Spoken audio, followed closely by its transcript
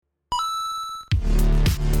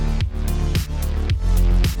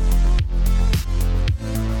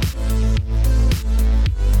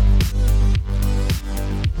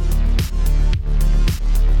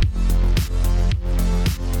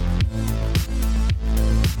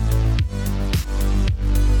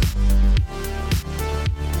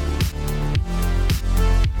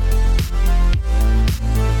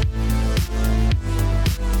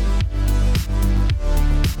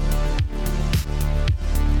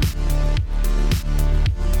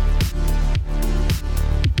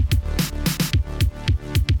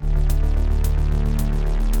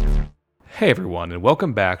Hey everyone, and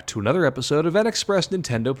welcome back to another episode of NXpress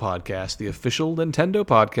Nintendo Podcast, the official Nintendo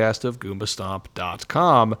podcast of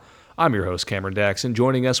GoombaStomp.com. I'm your host, Cameron Dax, and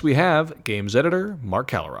joining us we have Games Editor, Mark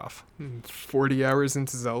Kalaroff. 40 hours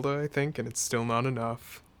into Zelda, I think, and it's still not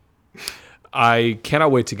enough. I cannot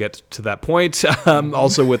wait to get to that point.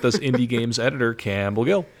 Also with us, Indie Games Editor, Campbell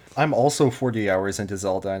Gill. I'm also 40 hours into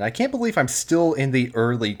Zelda, and I can't believe I'm still in the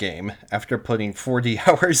early game after putting 40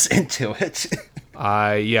 hours into it.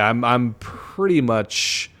 I'm pretty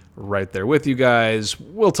much right there with you guys.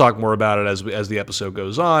 We'll talk more about it as the episode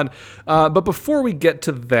goes on. But before we get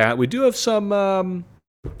to that, we do have some, I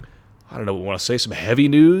don't know what we want to say, some heavy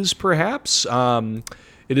news, perhaps.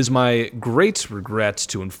 It is my great regret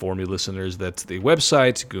to inform you listeners that the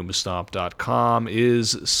website, GoombaStomp.com,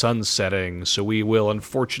 is sunsetting. So we will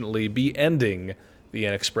unfortunately be ending the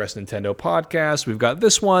NXpress Nintendo podcast. We've got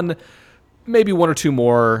this one, maybe one or two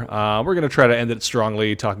more. We're going to try to end it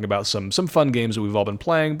strongly, talking about some fun games that we've all been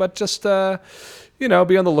playing, but just, be on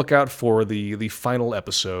the lookout for the final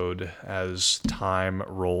episode as time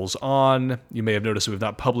rolls on. You may have noticed that we've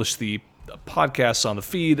not published the podcasts on the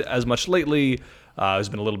feed as much lately. There's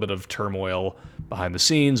been a little bit of turmoil behind the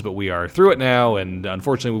scenes, but we are through it now, and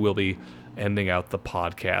unfortunately we will be ending out the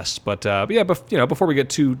podcast. But before we get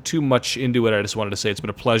too much into it, I just wanted to say it's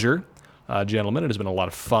been a pleasure. Gentlemen, it has been a lot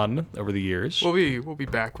of fun over the years. We'll be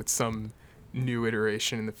back with some new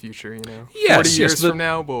iteration in the future, Yes, 40 years from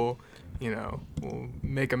now, we'll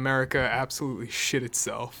make America absolutely shit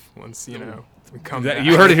itself once, we come back.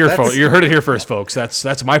 You heard it here, folks. You heard it here first, folks.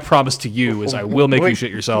 That's my promise to you, is I will make you shit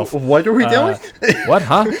yourself. What are we doing? What,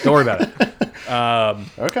 huh? Don't worry about it.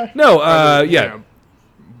 Okay. No,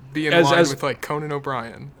 be in line with, Conan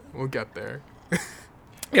O'Brien. We'll get there.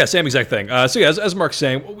 Yeah, same exact thing. As Mark's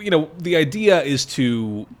saying, the idea is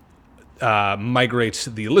to migrate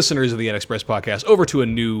the listeners of the NXpress podcast over to a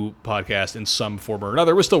new podcast in some form or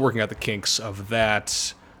another. We're still working out the kinks of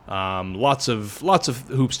that. Lots of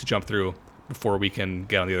hoops to jump through before we can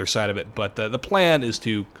get on the other side of it. But the plan is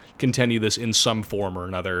to continue this in some form or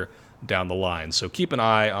another down the line. So keep an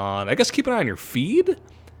eye on your feed.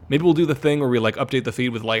 Maybe we'll do the thing where we update the feed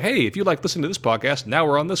with hey, if you like listening to this podcast, now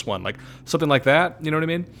we're on this one, something like that. You know what I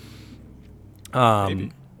mean?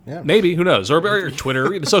 Maybe. Yeah. Maybe, who knows? Or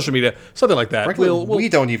Twitter, social media, something like that. Frankly, we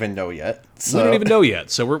don't even know yet. So. We don't even know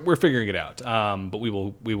yet, so we're figuring it out. But we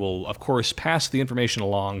will of course pass the information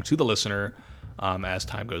along to the listener as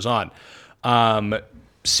time goes on.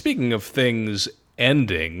 Speaking of things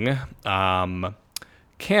ending,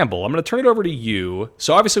 Campbell, I'm going to turn it over to you.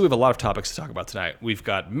 So obviously we have a lot of topics to talk about tonight. We've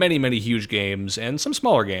got many, many huge games and some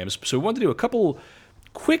smaller games. So we wanted to do a couple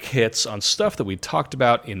quick hits on stuff that we talked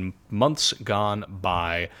about in months gone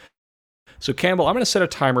by. So Campbell, I'm going to set a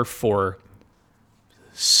timer for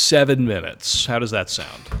 7 minutes. How does that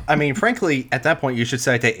sound? I mean, frankly, at that point, you should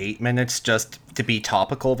set it to 8 minutes just to be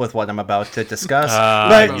topical with what I'm about to discuss.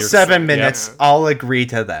 But 7 minutes, yeah. I'll agree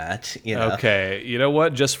to that. Okay, you know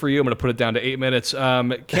what? Just for you, I'm going to put it down to 8 minutes.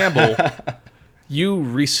 Campbell, you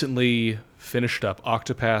recently finished up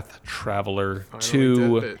Octopath Traveler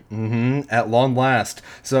 2. At long last.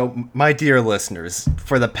 So, my dear listeners,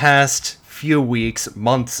 for the past few weeks,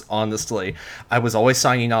 months, honestly, I was always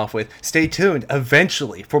signing off with, stay tuned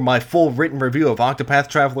eventually for my full written review of Octopath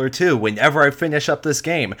Traveler 2 whenever I finish up this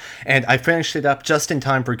game. And I finished it up just in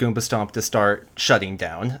time for Goomba Stomp to start shutting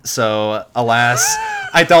down. So, alas,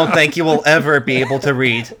 I don't think you will ever be able to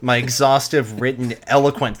read my exhaustive, written,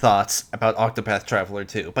 eloquent thoughts about Octopath Traveler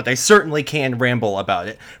 2. But I certainly can ramble about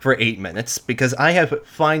it for 8 minutes, because I have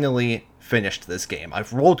finally finished this game.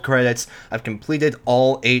 I've rolled credits, I've completed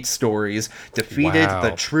all 8 stories, defeated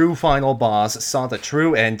the true final boss, saw the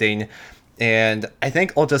true ending, and I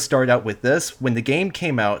think I'll just start out with this. When the game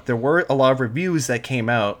came out, there were a lot of reviews that came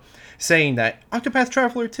out saying that Octopath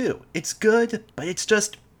Traveler 2, it's good, but it's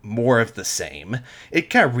just more of the same. It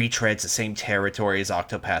kind of retreads the same territory as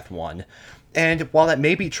Octopath 1. And while that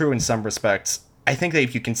may be true in some respects, I think that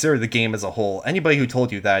if you consider the game as a whole, anybody who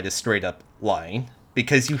told you that is straight up lying.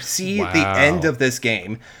 Because you see the end of this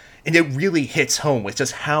game, and it really hits home with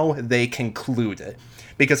just how they conclude it.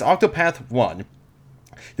 Because Octopath 1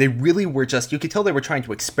 They really were just, you could tell they were trying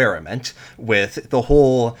to experiment with the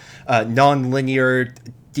whole non-linear,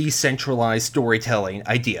 decentralized storytelling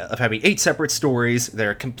idea of having 8 separate stories.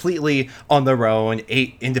 They're completely on their own,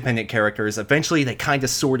 8 independent characters. Eventually they kind of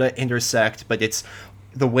sort of intersect, but it's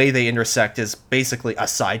the way they intersect is basically a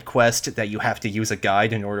side quest that you have to use a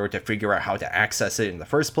guide in order to figure out how to access it in the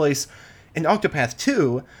first place. In Octopath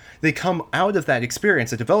 2, they come out of that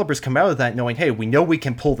experience, the developers come out of that knowing, hey, we know we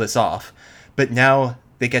can pull this off, but now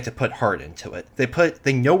they get to put heart into it.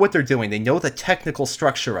 They know what they're doing, they know the technical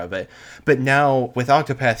structure of it, but now with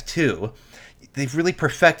Octopath 2, they've really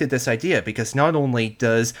perfected this idea, because not only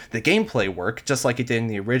does the gameplay work just like it did in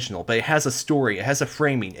the original, but it has a story, it has a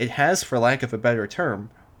framing, it has, for lack of a better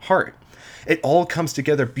term, heart. It all comes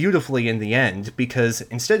together beautifully in the end, because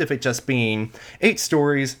instead of it just being 8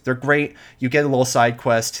 stories, they're great, you get a little side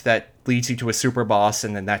quest that leads you to a super boss,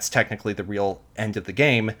 and then that's technically the real end of the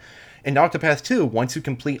game. In Octopath 2, once you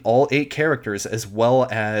complete all 8 characters, as well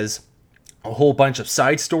as a whole bunch of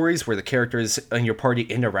side stories where the characters in your party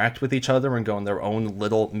interact with each other and go on their own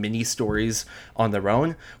little mini stories on their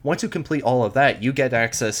own, once you complete all of that, you get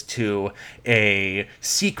access to a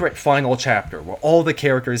secret final chapter where all the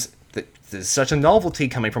characters... There's such a novelty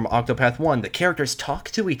coming from Octopath 1. The characters talk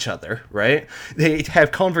to each other, right? They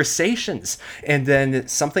have conversations, and then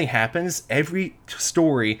something happens. Every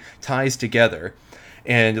story ties together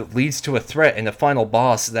and leads to a threat and a final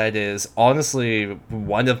boss that is honestly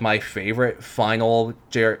one of my favorite final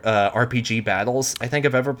RPG battles I think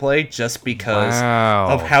I've ever played, just because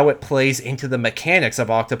of how it plays into the mechanics of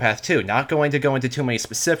Octopath 2. Not going to go into too many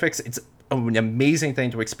specifics. It's an amazing thing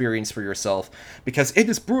to experience for yourself, because it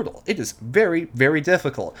is brutal. It is very, very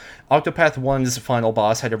difficult. Octopath 1's final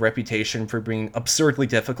boss had a reputation for being absurdly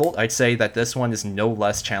difficult. I'd say that this one is no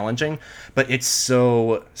less challenging, but it's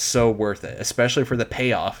so worth it, especially for the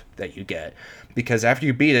payoff that you get, because after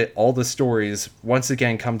you beat it, all the stories once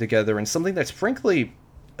again come together in something that's frankly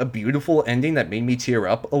a beautiful ending that made me tear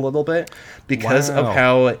up a little bit, because of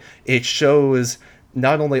how it shows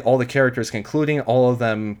not only all the characters concluding, all of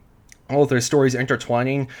their stories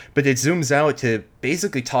intertwining, but it zooms out to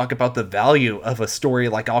basically talk about the value of a story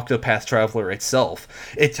like Octopath Traveler itself.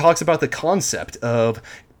 It talks about the concept of,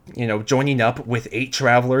 joining up with 8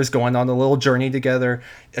 travelers going on a little journey together.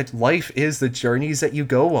 Life is the journeys that you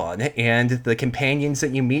go on, and the companions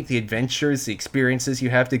that you meet, the adventures, the experiences you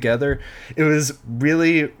have together. It was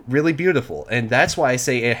really, really beautiful, and that's why I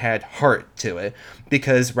say it had heart to it,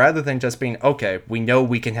 because rather than just being, okay, we know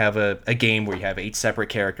we can have a game where you have 8 separate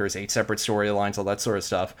characters, 8 separate storylines, all that sort of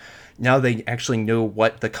stuff, now they actually know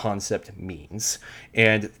what the concept means.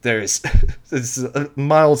 And there's this is a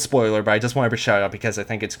mild spoiler, but I just wanted to shout out because I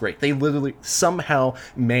think it's great. They literally somehow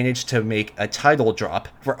managed to make a title drop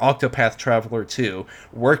for Octopath Traveler 2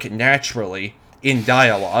 work naturally in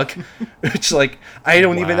dialogue, which, I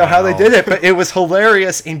don't even know how they did it, but it was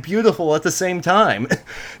hilarious and beautiful at the same time.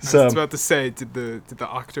 So I was about to say, did the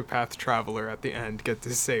Octopath Traveler at the end get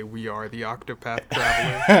to say, "We are the Octopath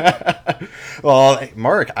Traveler"? Well,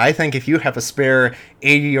 Mark, I think if you have a spare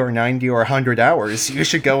 80 or 90 or 100 hours, you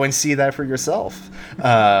should go and see that for yourself.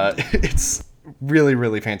 It's really,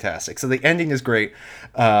 really fantastic. So the ending is great,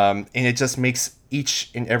 and it just makes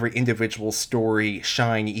each and every individual story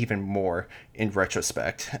shine even more in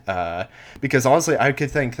retrospect. Because honestly, I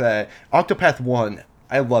could think that Octopath 1,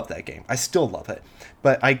 I love that game. I still love it.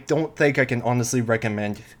 But I don't think I can honestly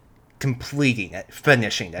recommend completing it,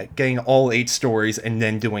 finishing it, getting all 8 stories, and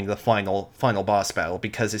then doing the final boss battle,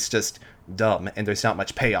 because it's just dumb and there's not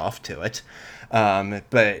much payoff to it.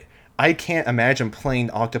 But I can't imagine playing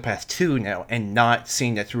Octopath 2 now and not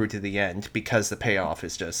seeing it through to the end, because the payoff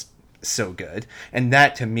is just so good. And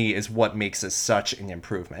that, to me, is what makes this such an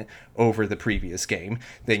improvement over the previous game.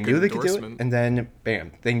 They knew they could do it, and then,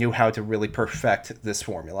 bam, they knew how to really perfect this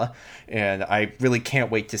formula. And I really can't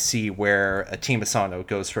wait to see where Team Asano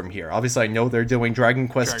goes from here. Obviously, I know they're doing Dragon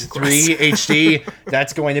Quest 3 HD.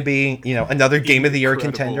 That's going to be, another Game of the Year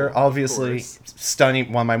contender. Obviously,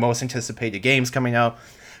 stunning, one of my most anticipated games coming out.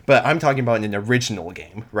 But I'm talking about an original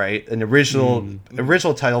game, right? An original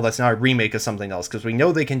title that's not a remake of something else, because we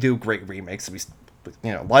know they can do great remakes.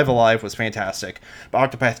 Live Alive was fantastic, but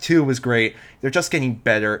Octopath 2 was great. They're just getting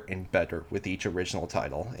better and better with each original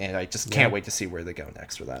title, and I just can't wait to see where they go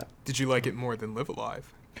next with that. Did you like it more than Live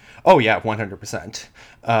Alive? Oh yeah, 100%.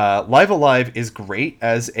 Live Alive is great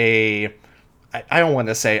as a I don't want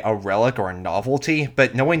to say a relic or a novelty,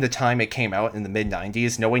 but knowing the time it came out in the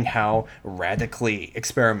mid-90s, knowing how radically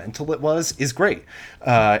experimental it was, is great.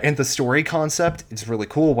 And the story concept is really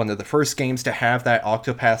cool. One of the first games to have that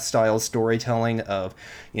Octopath-style storytelling of,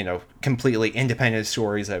 completely independent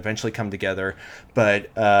stories that eventually come together. But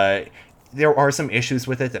there are some issues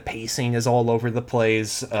with it. The pacing is all over the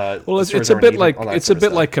place. Well, it's a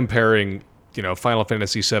bit like comparing Final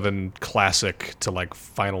Fantasy VII Classic to like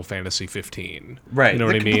Final Fantasy 15. Right. You know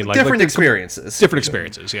what I mean? Different experiences. Different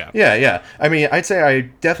experiences, yeah. Yeah. I mean, I'd say I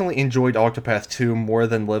definitely enjoyed Octopath 2 more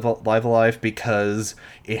than Live Alive because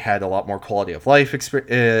it had a lot more quality of life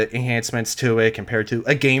enhancements to it compared to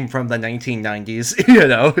a game from the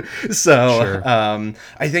 1990s, So, Sure.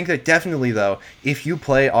 I think that definitely, though, if you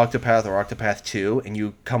play Octopath or Octopath 2 and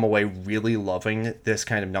you come away really loving this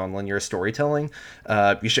kind of nonlinear storytelling,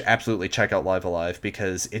 you should absolutely check out Live Alive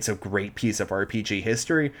because it's a great piece of RPG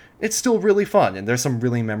history. It's still really fun, and there's some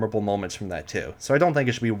really memorable moments from that too. So I don't think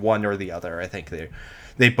it should be one or the other. I think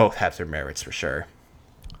they both have their merits for sure.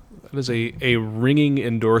 That is a ringing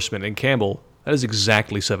endorsement. And Campbell, that is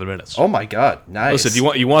exactly 7 minutes. Oh my god, nice. Listen,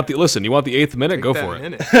 you want the 8th minute? Go for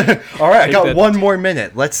it. All right, I got one more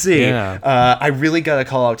minute. Let's see. Yeah. I really gotta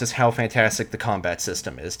call out just how fantastic the combat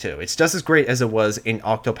system is too. It's just as great as it was in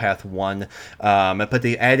Octopath 1, but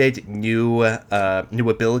they added new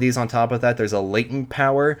abilities on top of that. There's a latent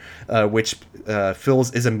power, which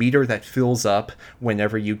is a meter that fills up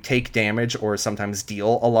whenever you take damage or sometimes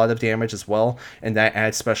deal a lot of damage as well, and that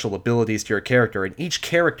adds special abilities to your character. And each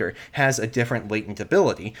character has a different latent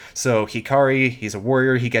ability. So Hikari, he's a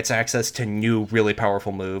warrior, he gets access to new really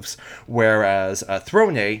powerful moves, whereas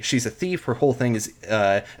Throne, she's a thief, her whole thing is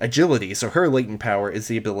agility, so her latent power is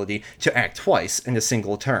the ability to act twice in a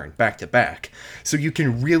single turn, back to back. So you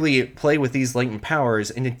can really play with these latent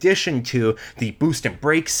powers in addition to the boost and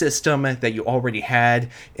break system that you already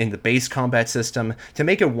had in the base combat system to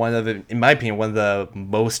make it in my opinion, one of the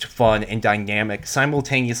most fun and dynamic,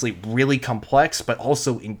 simultaneously really complex, but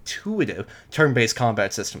also intuitive turn-based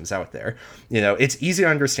combat systems out there. It's easy to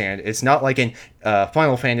understand. It's not like an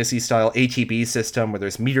Final Fantasy style ATB system where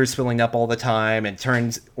there's meters filling up all the time and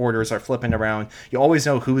turns orders are flipping around. You always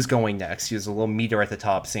know who's going next. There's a little meter at the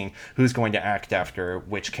top saying who's going to act after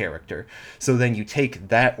which character. So then you take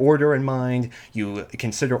that order in mind, you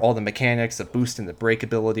consider all the mechanics, the boost and the break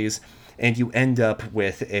abilities, and you end up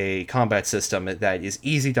with a combat system that is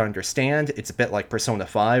easy to understand. It's a bit like Persona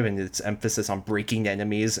 5 and its emphasis on breaking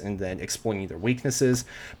enemies and then exploiting their weaknesses,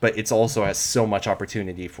 but it also has so much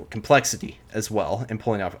opportunity for complexity as well and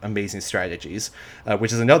pulling off amazing strategies,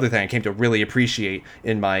 which is another thing I came to really appreciate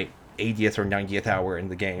in my 80th or 90th hour in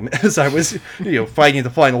the game as I was fighting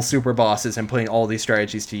the final super bosses and putting all these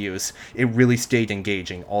strategies to use. It really stayed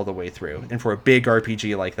engaging all the way through, and for a big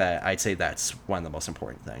RPG like that, I'd say that's one of the most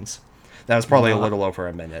important things. That was probably a little over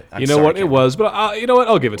a minute. I'm sorry, what? Cameron. It was, but you know what?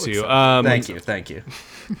 I'll give it to you. Thank you.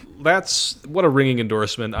 That's what a ringing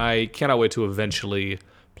endorsement. I cannot wait to eventually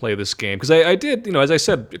play this game because I did, as I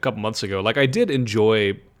said a couple months ago, like I did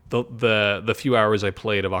enjoy the few hours I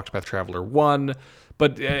played of Octopath Traveler 1,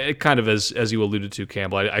 but it kind of, as you alluded to,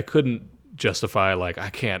 Campbell, I couldn't justify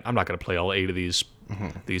I'm not going to play all 8 of these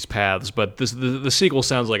paths, but the sequel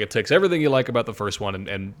sounds like it takes everything you like about the first one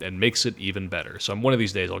and makes it even better. So one of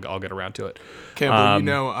these days I'll get around to it.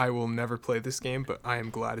 Campbell, I will never play this game, but I am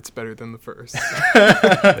glad it's better than the first.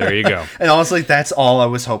 There you go. And honestly, that's all I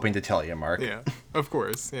was hoping to tell you, Mark. Yeah, of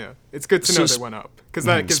course. Yeah, it's good to know they went up because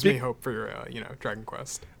that gives me hope for Dragon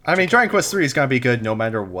Quest. I mean, Dragon Quest 3 is going to be good no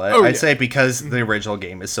matter what. I'd say because the original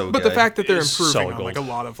game is so good. But the fact that they're improving on a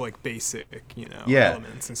lot of basic,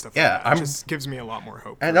 elements and stuff like that just gives me a lot more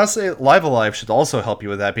hope. And I'll say Live Alive should also help you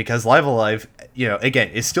with that because Live Alive, again,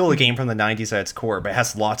 is still a game from the 90s at its core, but it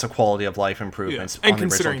has lots of quality of life improvements on the original game.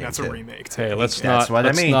 And considering that's a remake, too. Hey, let's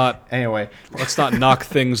not knock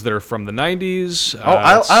things that are from the 90s.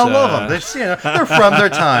 I love them. They're from their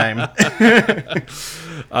time.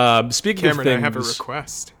 Speaking Cameron, of things, I have a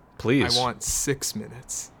request. Please. I want 6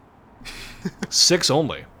 minutes. 6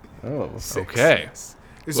 only. Oh, 6. Okay. Yes.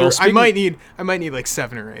 I might need like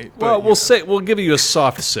 7 or 8. Well, we'll give you a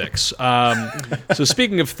soft 6. So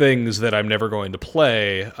speaking of things that I'm never going to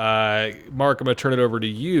play, Mark, I'm going to turn it over to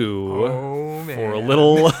you for a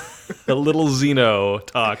little Xeno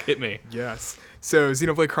talk. Hit me. Yes. So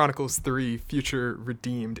Xenoblade Chronicles 3 Future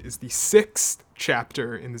Redeemed is the 6th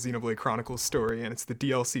chapter in the Xenoblade Chronicles story, and it's the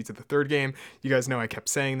DLC to the 3rd game. You guys know I kept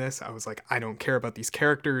saying this. I was like, I don't care about these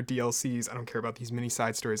character DLCs. I don't care about these mini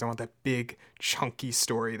side stories. I want that big, chunky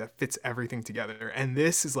story that fits everything together. And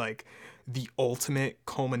this is like the ultimate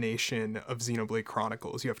culmination of Xenoblade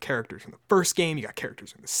Chronicles. You have characters from the first game, you got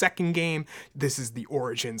characters from the second game, this is the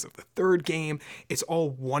origins of the third game. It's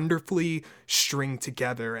all wonderfully stringed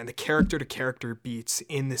together, and the character-to-character beats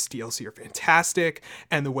in this DLC are fantastic,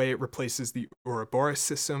 and the way it replaces the Ouroboros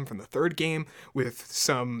system from the third game with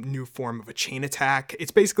some new form of a chain attack.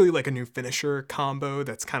 It's basically like a new finisher combo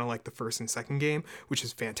that's kind of like the first and second game, which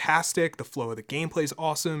is fantastic. The flow of the gameplay is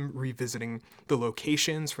awesome, revisiting the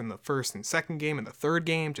locations from the first and second game and the third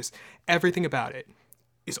game, just everything about it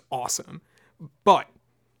is awesome. But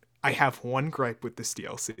I have one gripe with this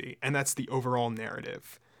DLC, and that's the overall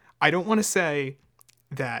narrative. I don't want to say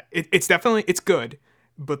that it's definitely, it's good,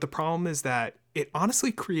 but the problem is that it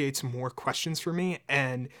honestly creates more questions for me.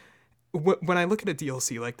 And when I look at a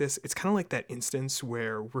DLC like this, it's kind of like that instance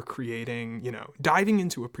where we're creating, diving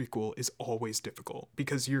into a prequel is always difficult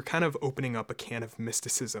because you're kind of opening up a can of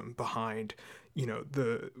mysticism behind,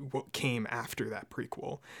 what came after that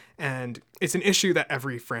prequel. And it's an issue that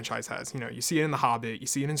every franchise has. You see it in The Hobbit, you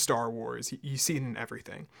see it in Star Wars, you see it in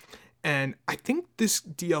everything. And I think this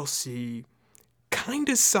DLC kind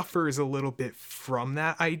of suffers a little bit from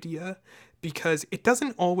that idea, because it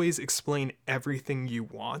doesn't always explain everything you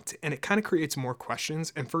want, and it kind of creates more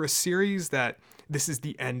questions. And for a series that this is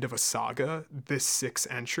the end of a saga, this 6th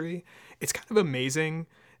entry, it's kind of amazing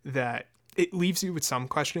that it leaves you with some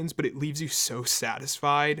questions, but it leaves you so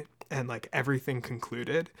satisfied and like everything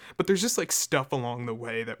concluded. But there's just like stuff along the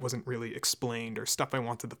way that wasn't really explained, or stuff I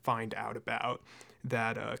wanted to find out about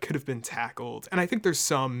that could have been tackled. And I think there's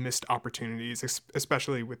some missed opportunities,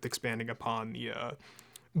 especially with expanding upon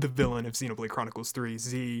the villain of Xenoblade Chronicles 3,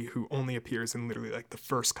 Z, who only appears in literally like the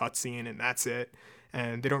first cutscene, and that's it.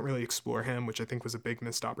 And they don't really explore him, which I think was a big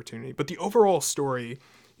missed opportunity. But the overall story,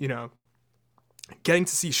 getting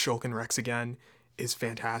to see Shulk and Rex again is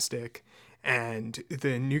fantastic. And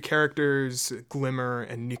the new characters, Glimmer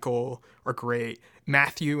and Nicole, are great.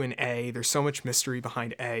 Matthew and A, there's so much mystery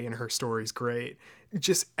behind A, and her story is great.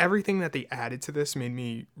 Just everything that they added to this made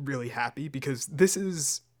me really happy, because this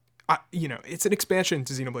is, it's an expansion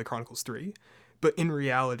to Xenoblade Chronicles 3, but in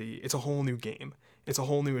reality, it's a whole new game. It's a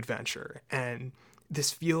whole new adventure. And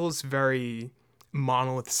this feels very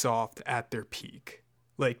Monolith Soft at their peak.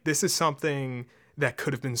 Like, this is something that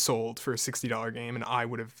could have been sold for a $60 game, and I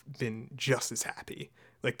would have been just as happy.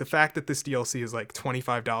 Like, the fact that this DLC is like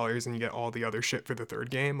 $25 and you get all the other shit for the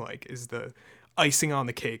third game, like, is the icing on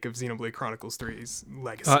the cake of Xenoblade Chronicles 3's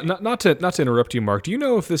legacy. Not to interrupt you, Mark. Do you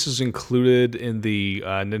know if this is included in the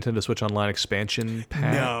Nintendo Switch Online expansion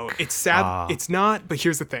pack? No, it's sad. It's not. But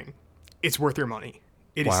here's the thing: it's worth your money.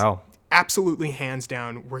 It is absolutely hands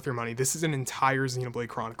down worth your money. This is an entire Xenoblade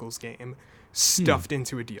Chronicles game stuffed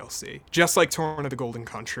into a DLC, just like Torn of the Golden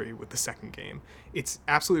Country with the second game. It's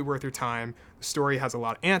absolutely worth your time. The story has a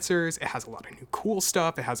lot of answers. It has a lot of new cool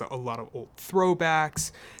stuff. It has a lot of old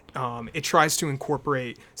throwbacks. It tries to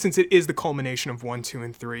incorporate, since it is the culmination of 1, 2,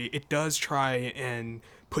 and 3, it does try and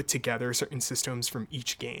put together certain systems from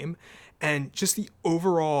each game. And just the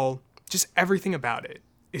overall, just everything about it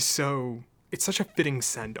is it's such a fitting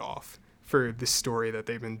send-off for this story that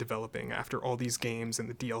they've been developing after all these games and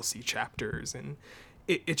the DLC chapters. And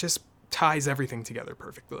it just ties everything together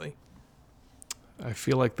perfectly. I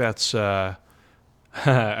feel like that's, I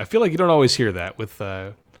feel like you don't always hear that with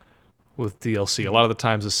DLC. A lot of the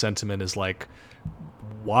times the sentiment is like,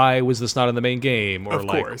 why was this not in the main game? Or of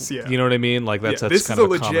course, yeah. You know what I mean? Like that's this kind is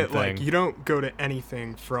of a a common legit, thing. like, you don't go to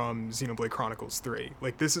anything from Xenoblade Chronicles 3.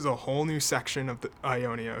 Like, this is a whole new section of the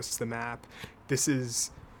Ionios, the map. This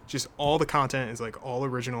is just all the content is like all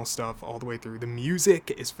original stuff all the way through. The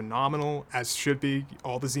music is phenomenal, as should be.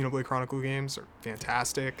 All the Xenoblade Chronicle games are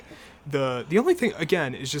fantastic. The only thing,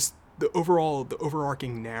 again, is just the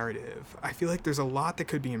overarching narrative. I feel like there's a lot that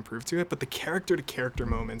could be improved to it, but the character-to-character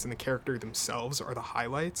moments and the character themselves are the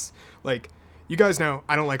highlights. Like, you guys know,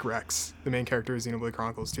 I don't like Rex, the main character of Xenoblade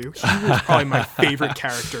Chronicles 2. He was probably my favorite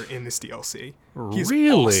character in this DLC. He's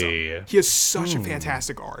Really? awesome. He has such a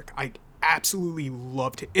fantastic arc. I absolutely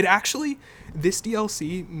loved it. It actually, this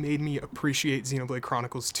DLC made me appreciate Xenoblade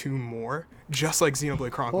Chronicles 2 more, just like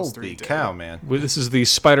Xenoblade Chronicles 3 Holy did. cow, man. Well, this is the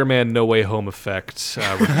Spider-Man No Way Home effect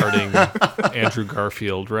regarding Andrew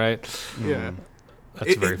Garfield, right? Yeah.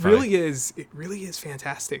 That's very funny. It really is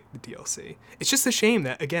fantastic, the DLC. It's just a shame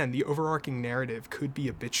that, again, the overarching narrative could be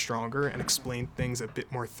a bit stronger and explain things a bit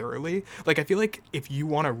more thoroughly. Like, I feel like if you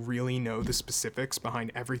want to really know the specifics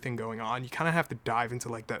behind everything going on, you kind of have to dive into,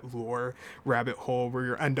 like, that lore rabbit hole where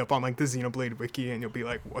you end up on, like, the Xenoblade wiki and you'll be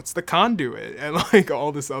like, what's the conduit? And, like,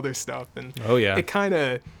 all this other stuff. And Oh, yeah. it kind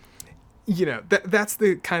of... that's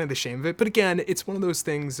the kind of the shame of it. But again, it's one of those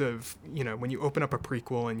things of, when you open up a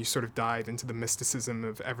prequel and you sort of dive into the mysticism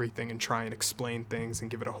of everything and try and explain things and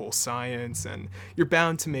give it a whole science, and you're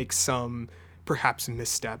bound to make some perhaps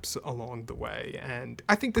missteps along the way. And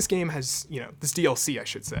I think this game has, this DLC, I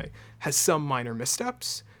should say, has some minor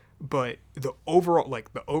missteps, but the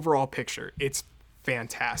overall picture, it's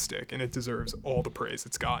fantastic, and it deserves all the praise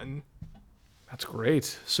it's gotten. That's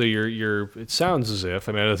great. So it sounds as if,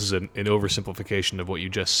 I mean, this is an oversimplification of what you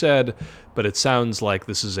just said, but it sounds like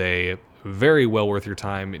this is a very well worth your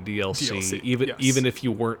time DLC, even if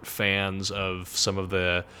you weren't fans of some of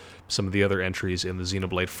the other entries in the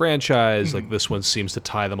Xenoblade franchise. Like, this one seems to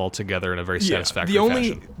tie them all together in a very satisfactory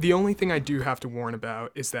fashion. The only thing I do have to warn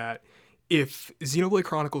about is that if Xenoblade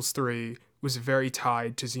Chronicles 3 was very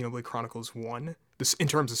tied to Xenoblade Chronicles 1, in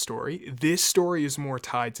terms of story, this story is more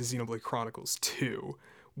tied to Xenoblade Chronicles 2,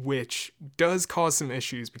 which does cause some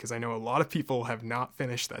issues because I know a lot of people have not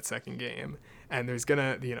finished that second game, and there's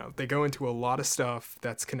they go into a lot of stuff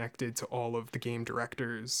that's connected to all of the game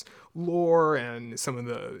director's lore and some of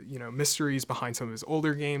the, mysteries behind some of his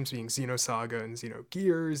older games, being Xenosaga and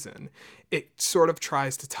Xenogears, and it sort of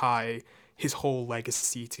tries to tie his whole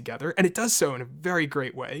legacy together, and it does so in a very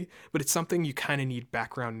great way, but it's something you kind of need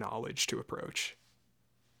background knowledge to approach.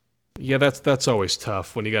 Yeah, that's always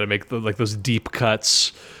tough when you got to make those deep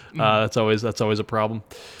cuts. That's always a problem.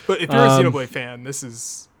 But if you're a Xenoblade fan, this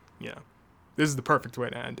is the perfect way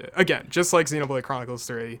to end it. Again, just like Xenoblade Chronicles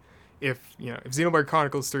 3, if Xenoblade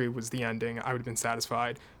Chronicles 3 was the ending, I would have been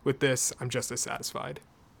satisfied. With this, I'm just as satisfied.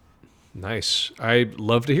 Nice. I'd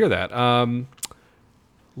love to hear that.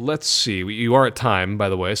 Let's see. You are at time, by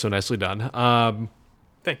the way, so nicely done.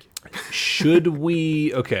 Thank you. Should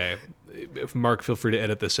we... Okay. If Mark, feel free to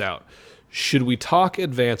edit this out. Should we talk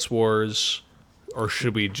Advance Wars, or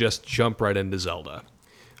should we just jump right into Zelda?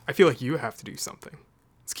 I feel like you have to do something.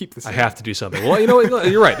 Let's keep this. I have to do something. Well, you know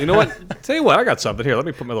what? You're right. You know what? Tell you what, I got something here. Let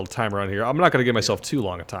me put my little timer on here. I'm not going to give myself too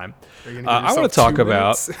long a time. I want to talk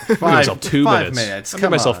about... Five 2 minutes. minutes. I'll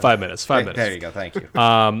give myself 5 minutes. 5 minutes. There you go. Thank you.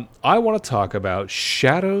 I want to talk about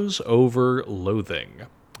Shadows Over Loathing.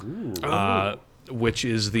 Which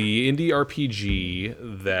is the indie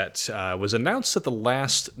RPG that was announced at the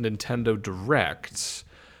last Nintendo Direct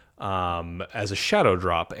as a shadow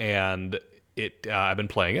drop, and I've been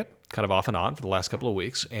playing it kind of off and on for the last couple of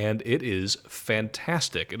weeks, and it is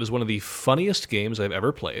fantastic. It is one of the funniest games I've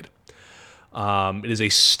ever played. It is a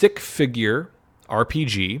stick figure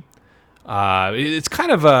RPG. It's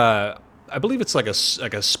kind of I believe it's like a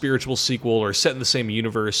spiritual sequel or set in the same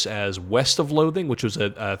universe as West of Loathing, which was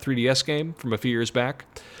a 3DS game from a few years back.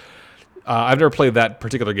 I've never played that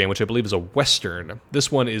particular game, which I believe is a Western.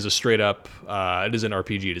 This one is a straight up, it is an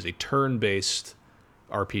RPG. It is a turn-based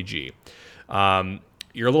RPG.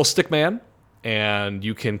 You're a little stick man, and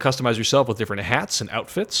you can customize yourself with different hats and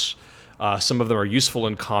outfits. Some of them are useful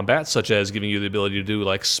in combat, such as giving you the ability to do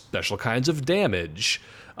like special kinds of damage.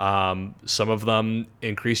 Some of them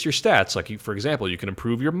increase your stats. Like, for example, you can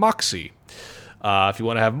improve your moxie if you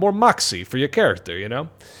want to have more moxie for your character.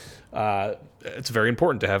 It's very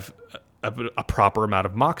important to have a proper amount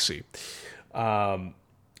of moxie.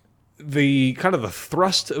 The kind of the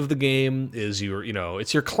thrust of the game is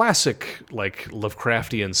it's your classic like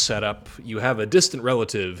Lovecraftian setup. You have a distant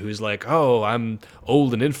relative who's like, oh, I'm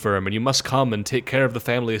old and infirm, and you must come and take care of the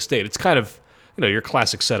family estate. It's kind of your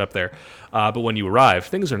classic setup there. But when you arrive,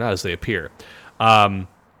 things are not as they appear.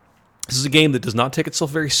 This is a game that does not take itself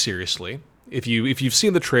very seriously. If you've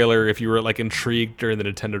seen the trailer, if you were like intrigued during the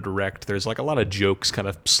Nintendo Direct, there's like a lot of jokes kind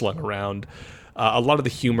of slung around. A lot of the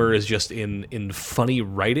humor is just in funny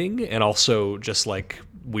writing and also just like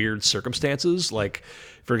weird circumstances. Like,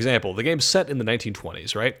 for example, the game's set in the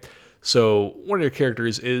 1920s, right? So one of your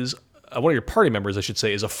characters is one of your party members, I should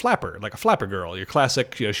say, is a flapper, like a flapper girl. Your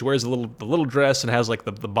classic, she wears the little dress and has like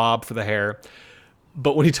the bob for the hair.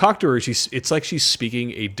 But when you talk to her, it's like she's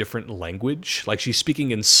speaking a different language. Like she's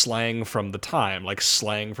speaking in slang from the time, like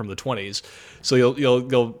slang from the 20s. So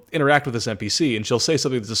you'll interact with this NPC, and she'll say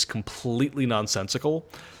something that's just completely nonsensical.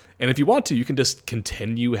 And if you want to, you can just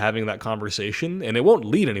continue having that conversation, and it won't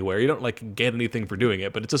lead anywhere. You don't like get anything for doing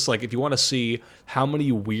it. But it's just like if you want to see how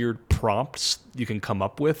many weird prompts you can come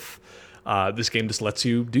up with, this game just lets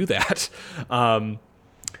you do that.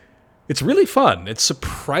 It's really fun. It's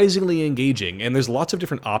surprisingly engaging, and there's lots of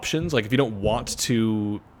different options. Like if you don't want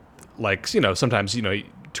to, like sometimes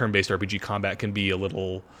turn-based RPG combat can be a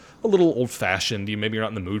little old-fashioned. Maybe you're not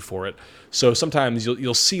in the mood for it. So sometimes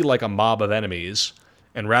you'll see like a mob of enemies,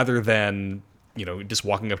 and rather than just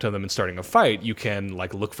walking up to them and starting a fight, you can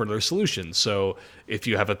like look for their solutions. So if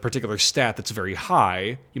you have a particular stat that's very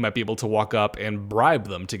high, you might be able to walk up and bribe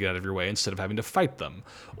them to get out of your way instead of having to fight them.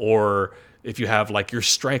 Or if you have like your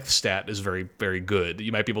strength stat is very, very good,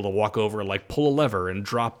 you might be able to walk over and like pull a lever and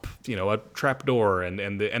drop, a trap door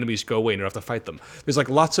and the enemies go away and you don't have to fight them. There's like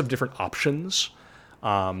lots of different options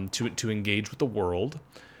to engage with the world.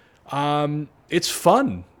 It's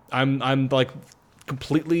fun. I'm like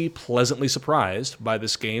completely pleasantly surprised by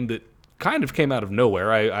this game that kind of came out of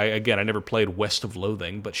nowhere. I never played West of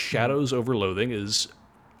Loathing, but Shadows Over Loathing is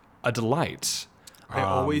a delight. I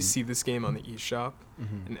always see this game on the eShop,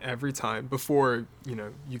 and every time before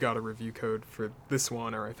you got a review code for this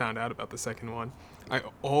one, or I found out about the second one, I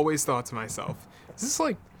always thought to myself, "Is this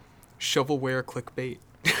like shovelware clickbait?"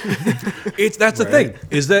 That's the thing,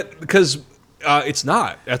 is that because it's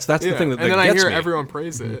not. That's the thing that gets me. And then I hear everyone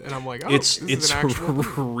praise it, and I'm like, "Oh, it's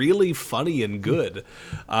really funny and good."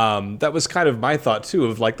 That was kind of my thought too.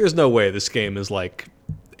 Of like, there's no way this game is like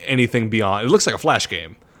anything beyond. It looks like a Flash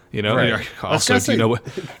game. Right. Also, do you know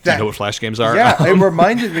what Flash games are? Yeah, it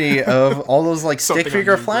reminded me of all those like stick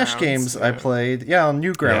figure Flash Newgrounds, games I played. Yeah, on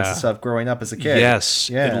Newgrounds and stuff growing up as a kid. Yes,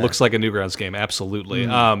 yeah. It looks like a Newgrounds game. Absolutely.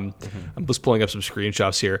 I'm just pulling up some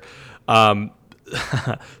screenshots here.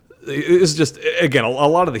 It's just, again, a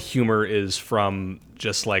lot of the humor is from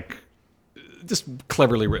just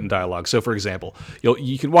cleverly written dialogue. So, for example,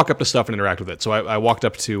 you can walk up to stuff and interact with it. So I walked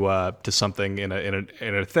up to something in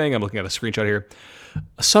a thing. I'm looking at a screenshot here.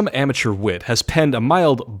 Some amateur wit has penned a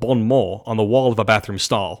mild bon mot on the wall of a bathroom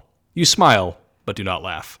stall. You smile, but do not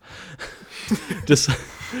laugh. just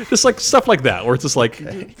like stuff like that, where it's just like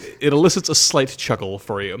it elicits a slight chuckle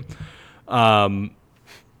for you.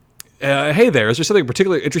 Hey there, is there something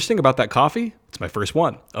particularly interesting about that coffee? It's my first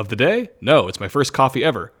one. Of the day? No, it's my first coffee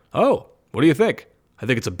ever. Oh, what do you think? I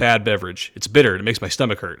think it's a bad beverage. It's bitter and it makes my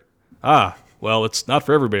stomach hurt. Ah, well, it's not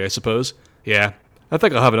for everybody, I suppose. Yeah, I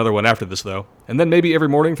think I'll have another one after this, though. And then maybe every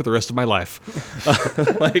morning for the rest of my life.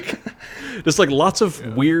 Just like lots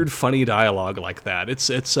of weird, funny dialogue like that. It's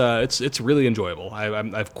really enjoyable.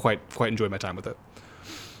 I've quite enjoyed my time with it.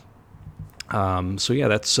 So yeah,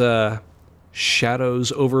 that's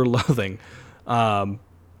Shadows Over Loathing. One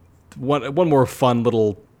more fun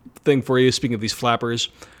little thing for you, speaking of these flappers.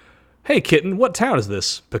 Hey, kitten, what town is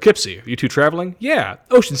this? Poughkeepsie. Are you two traveling? Yeah.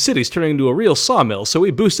 Ocean City's turning into a real sawmill, so we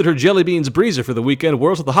boosted her jelly beans breezer for the weekend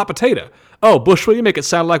whirls with a hot potato. Oh, Bushwell, you make it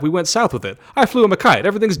sound like we went south with it. I flew him a kite.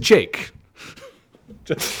 Everything's Jake.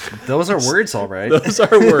 Those are words, all right. Those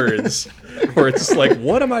are words. Where it's just like,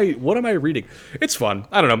 what am I reading? It's fun.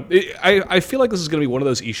 I don't know. I feel like this is going to be one of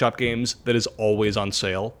those eShop games that is always on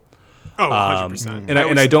sale. Oh, 100%.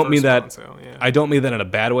 And I don't mean that. Sale, yeah. I don't mean that in a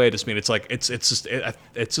bad way. I just mean it's like it's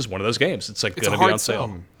just one of those games. It's like going to be on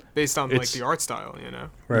sale. Based on like the art style,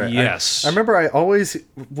 Right. Yes. I remember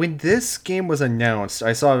when this game was announced,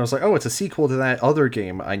 I saw it and I was like, oh, it's a sequel to that other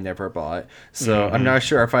game I never bought. So I'm not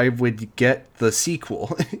sure if I would get the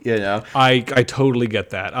sequel, I totally get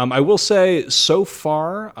that. I will say, so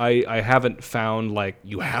far, I haven't found, like,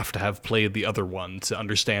 you have to have played the other one to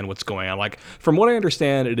understand what's going on. Like, from what I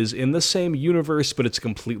understand, it is in the same universe, but it's a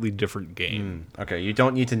completely different game. Okay, you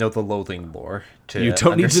don't need to know the Loathing lore to You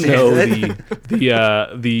don't need to know the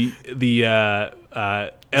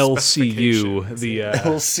LCU, the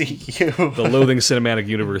LCU, the Loathing Cinematic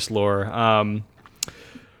Universe lore.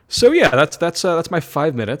 So yeah, that's my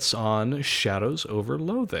 5 minutes on Shadows Over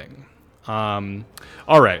Loathing. All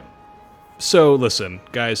right. So listen,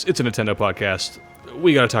 guys, it's a Nintendo podcast.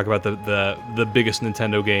 We got to talk about the biggest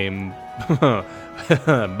Nintendo game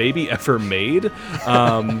maybe ever made.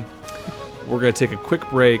 We're going to take a quick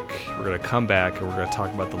break. We're going to come back and we're going to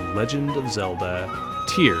talk about The Legend of Zelda: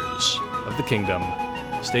 Tears of the Kingdom.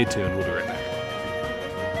 Stay tuned. We'll be right back.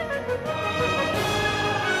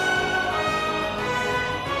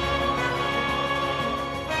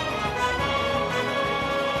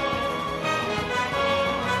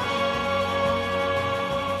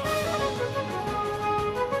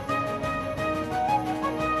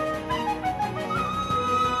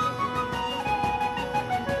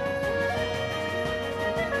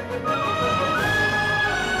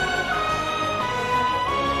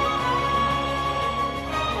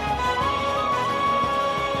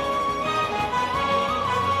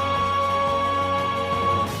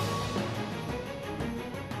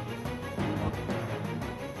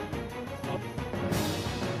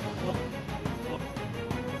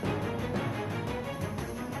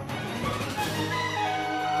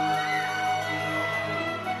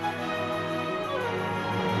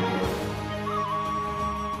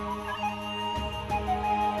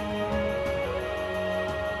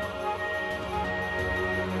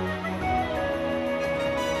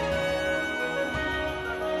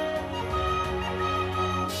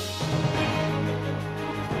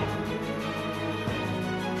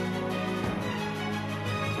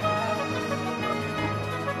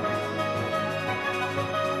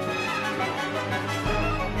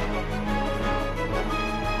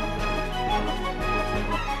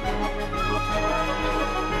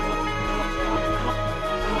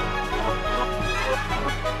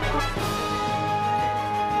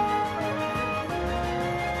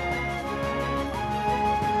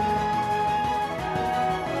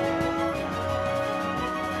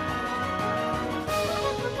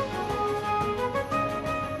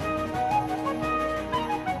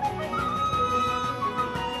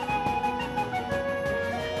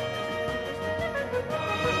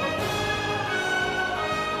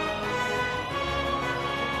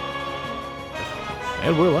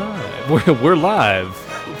 And we're live. We're live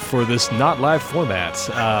for this not live format.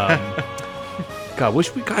 God, we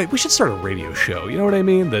should start a radio show. You know what I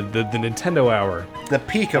mean? The Nintendo Hour. The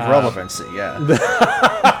peak of relevancy, yeah.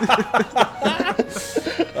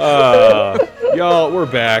 Y'all, we're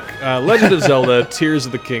back. Legend of Zelda: Tears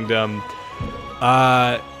of the Kingdom.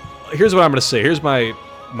 Here's what I'm gonna say. Here's my.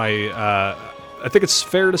 I think it's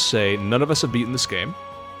fair to say none of us have beaten this game.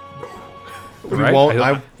 Right?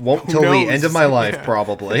 I won't till the end of my life, Yeah.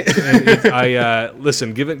 probably.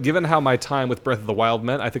 Listen. Given how my time with Breath of the Wild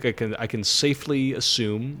went, I think I can safely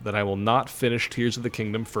assume that I will not finish Tears of the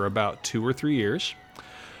Kingdom for about 2 or 3 years.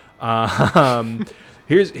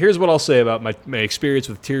 Here's what I'll say about my experience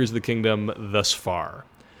with Tears of the Kingdom thus far.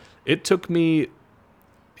 It took me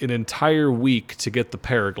an entire week to get the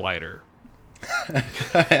paraglider.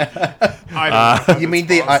 You mean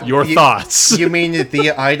Thoughts? You mean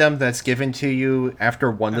the item that's given to you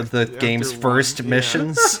after one of the game's first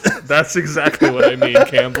missions? That's exactly what I mean,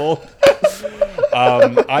 Campbell.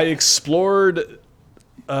 I explored.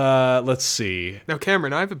 Let's see. Now,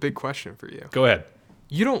 Cameron, I have a big question for you. Go ahead.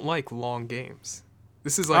 You don't like long games.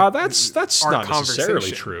 This is like That's our not necessarily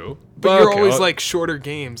conversation. true. But you're okay, always like shorter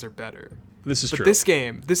games are better. this is But true.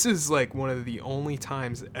 this is like one of the only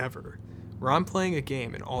times ever where I'm playing a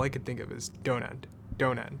game and all I could think of is don't end.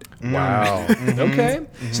 Wow. Okay.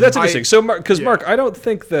 So that's interesting. So, Mark, I don't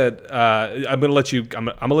think that I'm gonna let you. I'm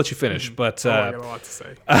gonna let you finish, but I got a lot to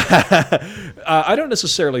say. I don't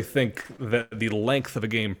necessarily think that the length of a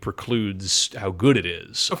game precludes how good it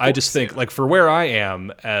is. I just think, like, for where I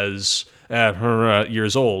am as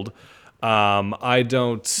years old, I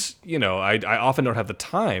don't, I often don't have the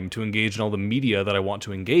time to engage in all the media that I want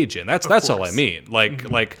to engage in. That's all I mean.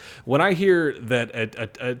 Like when I hear that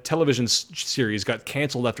a television series got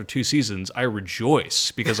canceled after 2 seasons, I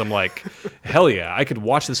rejoice because I'm like, hell yeah, I could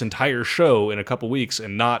watch this entire show in a couple weeks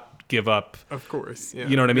and not give up. Of course, yeah.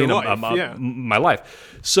 You know what I mean? Your life, My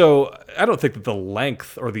life. So I don't think that the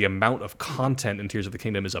length or the amount of content in Tears of the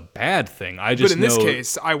Kingdom is a bad thing. I just But in this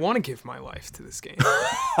case, I want to give my life to this game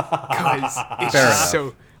because it's Fair just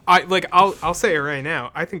so. I'll say it right now.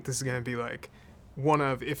 I think this is gonna be like one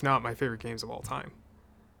of, if not my favorite games of all time.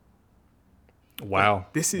 wow.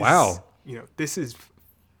 This is wow. This is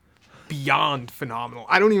beyond phenomenal.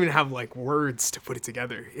 I don't even have like words to put it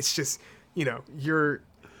together. It's just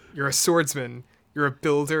you're a swordsman, you're a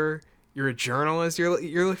builder, you're a journalist,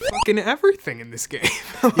 you're like fucking everything in this game.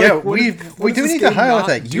 Like, Yeah, what we does do this need to game highlight not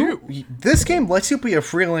that. do? This game lets you be a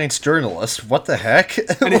freelance journalist. What the heck?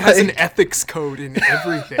 And it has an ethics code in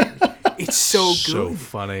everything. It's so good. So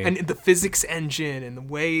funny. And the physics engine and the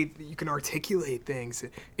way that you can articulate things.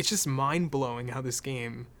 It's just mind-blowing how this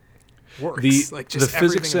game works. The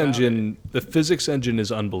physics engine, the physics engine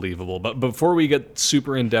is unbelievable. But before we get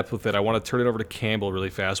super in depth with it, I want to turn it over to Campbell really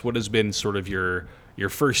fast. What has been sort of your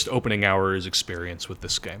first opening hours experience with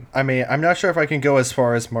this game? I mean, I'm not sure if I can go as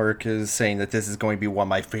far as Mark is saying that this is going to be one of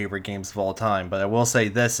my favorite games of all time, but I will say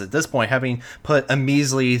this, at this point, having put a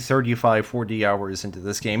measly 35, 40 hours into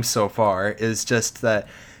this game so far, is just that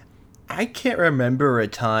I can't remember a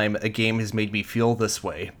time a game has made me feel this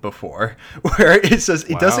way before, where it's just,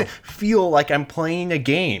 it doesn't feel like I'm playing a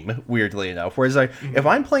game, weirdly enough. Whereas if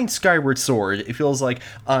I'm playing Skyward Sword, it feels like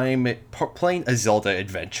I'm playing a Zelda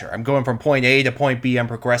adventure. I'm going from point A to point B, I'm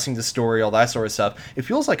progressing the story, all that sort of stuff. It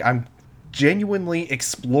feels like I'm genuinely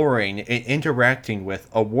exploring and interacting with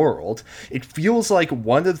a world. It feels like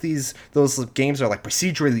one of those games are like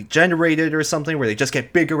procedurally generated or something, where they just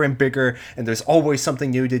get bigger and bigger and there's always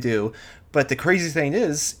something new to do. But the crazy thing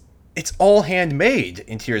is, it's all handmade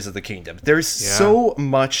in Tears of the Kingdom. There's so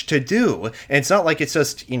much to do. And it's not like it's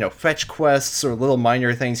just, fetch quests or little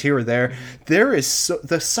minor things here or there. There is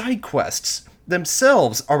the side quests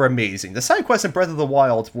themselves are amazing. The side quests in Breath of the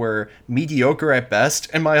Wild were mediocre at best,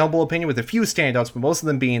 in my humble opinion, with a few standouts, but most of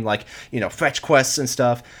them being like, fetch quests and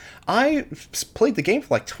stuff. I played the game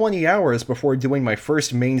for like 20 hours before doing my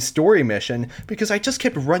first main story mission because I just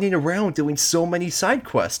kept running around doing so many side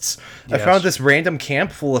quests. Yes. I found this random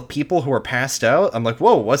camp full of people who are passed out. I'm like,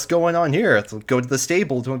 whoa, what's going on here? Let's go to the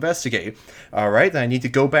stable to investigate. All right, then I need to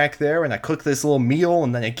go back there and I cook this little meal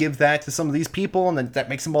and then I give that to some of these people and then that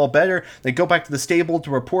makes them all better. They go back to the stable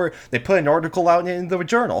to report. They put an article out in the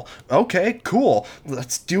journal. Okay, cool.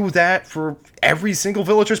 Let's do that for every single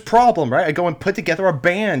villager's problem, right? I go and put together a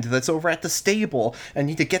band that's over at the stable and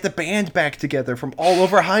need to get the band back together from all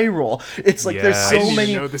over Hyrule. It's like there's so I didn't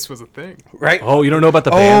many. even know this was a thing. Right? Oh, you don't know about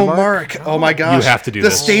the band, Mark? Oh my gosh! You have to do the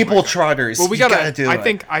this. stable trotters. Well, we You gotta do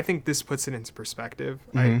it. I think this puts it into perspective.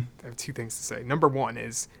 I have 2 things to say. Number one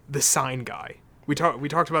is the sign guy. We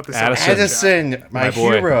talked about this. Addison. Addison, my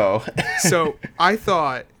boy. hero. So I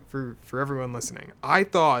thought, for everyone listening, I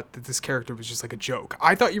thought that this character was just like a joke.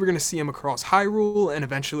 I thought you were going to see him across Hyrule, and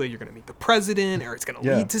eventually you're going to meet the president, or it's going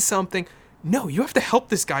to lead to something. No, you have to help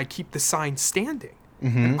this guy keep the sign standing.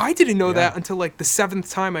 And I didn't know that until like the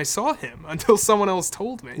 7th time I saw him, until someone else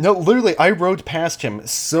told me. No, literally, I rode past him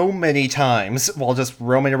so many times while just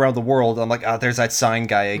roaming around the world. I'm like, there's that sign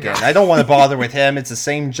guy again. I don't want to bother with him. It's the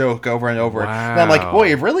same joke over and over. Wow. And I'm like,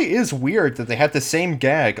 boy, it really is weird that they have the same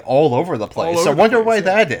gag all over the place. I wonder why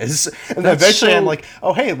that is. And then eventually I'm like,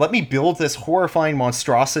 oh, hey, let me build this horrifying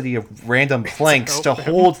monstrosity of random planks to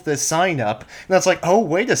hold this sign up. And that's like, oh,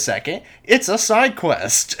 wait a second. It's a side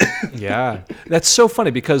quest. Yeah, that's so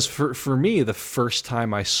funny because for me, the first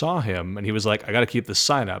time I saw him and he was like, "I got to keep this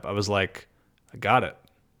sign up," I was like, "I got it,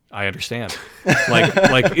 I understand,"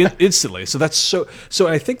 instantly. So that's so.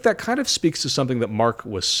 I think that kind of speaks to something that Mark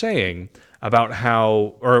was saying about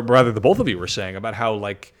how, or rather, the both of you were saying about how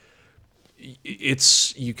like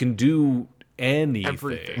it's you can do anything.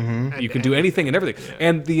 Everything. You can do anything and everything. Yeah.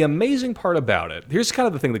 And the amazing part about it, here's kind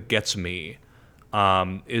of the thing that gets me.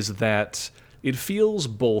 Is that it feels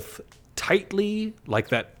both tightly like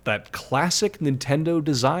that classic Nintendo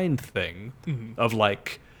design thing of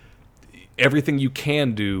like everything you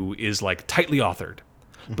can do is like tightly authored,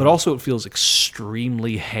 but also it feels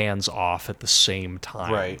extremely hands off at the same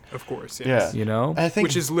time. Right. Of course, yes. Yeah. You know? I think,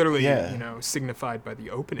 which is literally, signified by the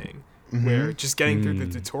opening, where just getting through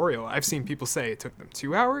the tutorial, I've seen people say it took them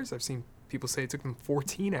 2 hours. I've seen people say it took them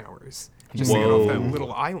 14 hours just to get off that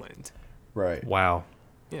little island. Right. Wow.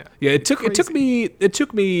 Yeah. Yeah, it took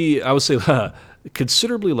me I would say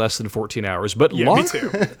considerably less than 14 hours, but longer. Me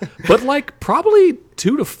too. But like probably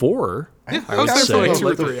 2 to 4. Yeah, I I was would there for like say. 2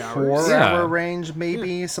 or 3 hours. 4-hour range,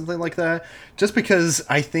 maybe something like that. Just because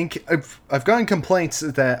I think I've gotten complaints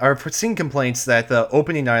that, or seen complaints that the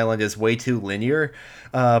opening island is way too linear.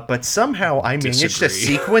 But somehow I managed to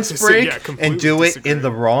sequence break and do it in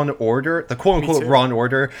the wrong order, the quote unquote wrong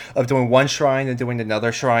order of doing one shrine and doing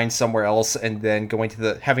another shrine somewhere else, and then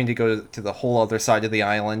having to go to the whole other side of the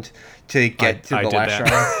island to get to the last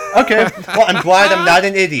shrine. Okay, well I'm glad I'm not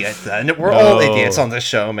an idiot then. We're all idiots on this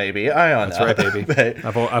show, maybe. I don't know. That's right, baby.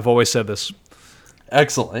 I've always said this.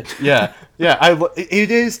 Excellent. Yeah.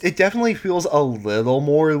 It definitely feels a little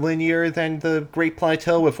more linear than the Great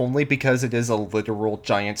Plateau, if only because it is a literal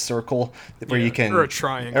giant circle where you can, or a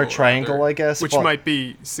triangle, I guess, which might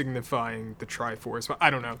be signifying the Triforce. I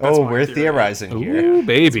don't know. That's we're theorizing here. Ooh,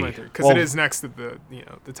 baby, because it is next to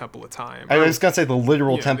the Temple of Time. I was gonna say the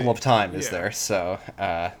literal Temple of Time is there, so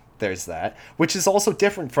there's that, which is also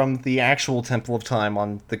different from the actual Temple of Time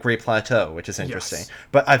on the Great Plateau, which is interesting. Yes.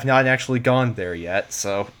 But I've not actually gone there yet,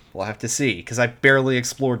 so we'll have to see, because I barely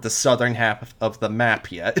explored the southern half of the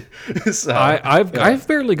map yet. So I've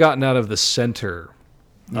barely gotten out of the center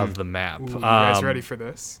of the map. Ooh, you guys ready for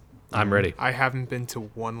this? I'm ready. I haven't been to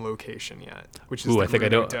one location yet, which is the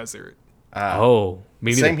Reno Desert. Me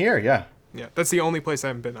neither. Same here, yeah. Yeah, that's the only place I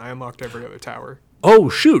haven't been. I unlocked every other tower. Oh,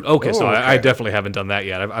 shoot. Okay, so I definitely haven't done that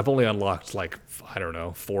yet. I've only unlocked,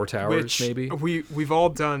 4 towers, maybe. We've all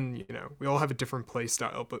done, we all have a different play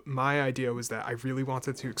style, but my idea was that I really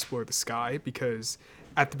wanted to explore the sky because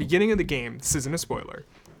at the beginning of the game, this isn't a spoiler,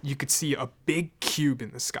 you could see a big cube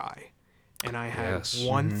in the sky. And I had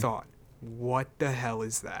one thought, what the hell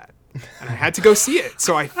is that? And I had to go see it.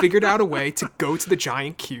 So I figured out a way to go to the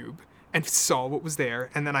giant cube and saw what was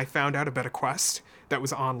there. And then I found out about a quest that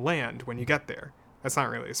was on land when you get there. That's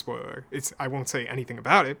not really a spoiler. I won't say anything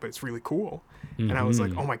about it, but it's really cool. And I was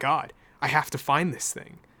like, oh my God, I have to find this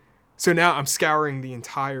thing. So now I'm scouring the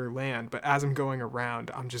entire land, but as I'm going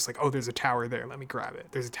around, I'm just like, oh, there's a tower there, let me grab it.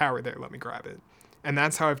 There's a tower there, let me grab it. And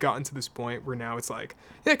that's how I've gotten to this point where now it's like,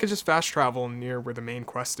 I could just fast travel near where the main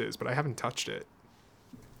quest is, but I haven't touched it.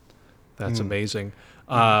 That's amazing.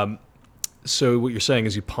 So what you're saying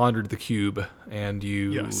is you pondered the cube and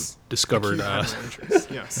you discovered.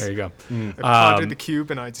 Yes. There you go. I pondered the cube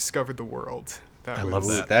and I discovered the world. I love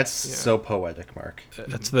that. That's so poetic, Mark.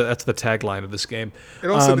 That's the tagline of this game.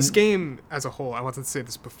 And also, this game as a whole, I wanted to say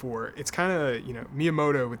this before. It's kind of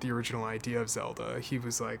Miyamoto with the original idea of Zelda. He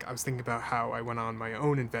was like, I was thinking about how I went on my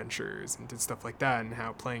own adventures and did stuff like that, and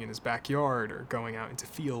how playing in his backyard or going out into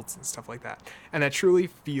fields and stuff like that. And that truly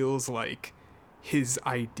feels like his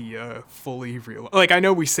idea fully real. Like, I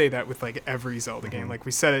know we say that with every Zelda game. Like,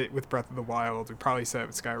 we said it with Breath of the Wild. We probably said it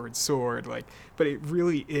with Skyward Sword. But it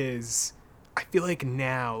really is. I feel like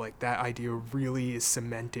now, that idea really is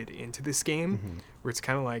cemented into this game, where it's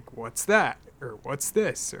kind of like, what's that? Or what's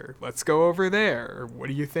this? Or let's go over there. Or what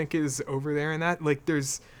do you think is over there and that?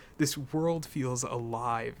 There's this world feels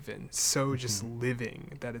alive and so just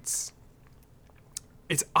living that it's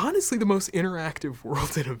honestly the most interactive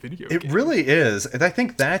world in a video game. It really is. And I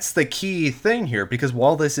think that's the key thing here, because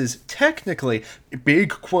while this is technically, big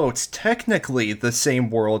quotes, technically the same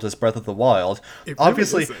world as Breath of the Wild, It really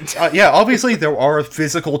obviously, isn't. obviously there are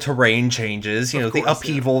physical terrain changes. You know, the course,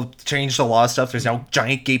 upheaval changed a lot of stuff. There's now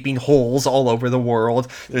giant gaping holes all over the world.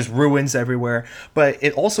 There's ruins everywhere. But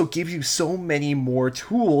it also gives you so many more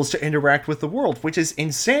tools to interact with the world, which is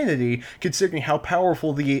insanity considering how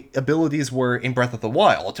powerful the abilities were in Breath of the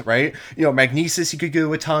Wild, right? You know, Magnesis, you could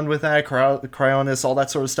do a ton with that, Cryonis, all that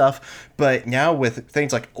sort of stuff. But now with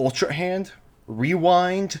things like Ultra Hand,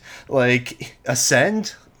 Rewind, like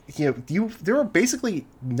Ascend, you know, there are basically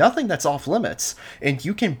nothing that's off limits. And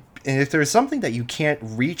if there's something that you can't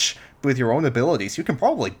reach with your own abilities, you can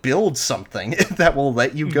probably build something that will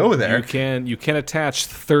let you go there. You can attach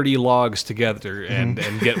 30 logs together and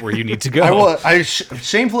get where you need to go.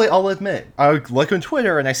 Shamefully, I'll admit, I look on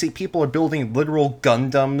Twitter and I see people are building literal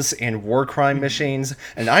Gundams and war crime machines,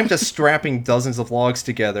 and I'm just strapping dozens of logs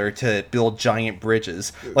together to build giant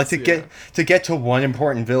bridges. Like to get to one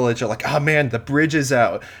important village, you're like, oh man, the bridge is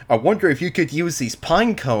out. I wonder if you could use these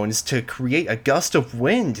pine cones to create a gust of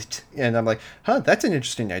wind. And I'm like, that's an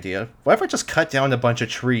interesting idea. Why if I just cut down a bunch of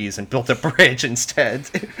trees and built a bridge instead?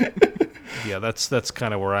 Yeah, that's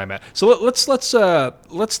kind of where I'm at. So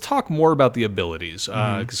let's talk more about the abilities,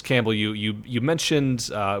 because Campbell, you mentioned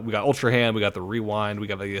we got Ultra Hand, we got the Rewind, we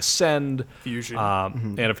got the Ascend, Fusion,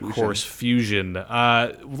 and of course Fusion.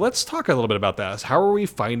 Let's talk a little bit about that. How are we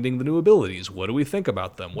finding the new abilities? What do we think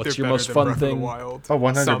about them? What's They're your most better fun than Breath of thing? the Wild, Oh,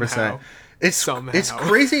 100%. somehow. It's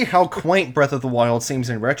crazy how quaint Breath of the Wild seems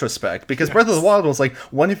in retrospect, because Breath of the Wild was like,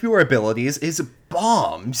 one of your abilities is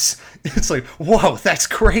bombs. It's like, whoa, that's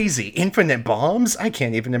crazy. Infinite bombs? I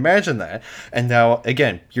can't even imagine that. And now,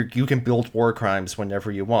 again, you can build war crimes whenever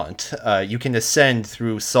you want. You can ascend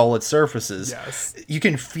through solid surfaces. Yes. You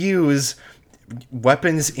can fuse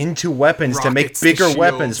weapons into weapons to make Rockets to bigger shields,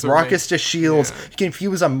 weapons, or rockets to make- shields. yeah. You can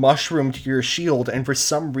fuse a mushroom to your shield, and for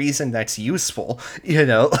some reason that's useful. You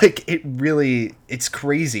know, like it's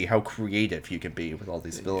crazy how creative you can be with all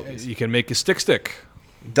these abilities. You can make a stick.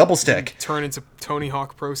 Double stick. Turn into Tony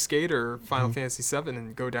Hawk Pro Skater or Final Fantasy VII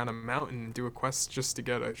and go down a mountain and do a quest just to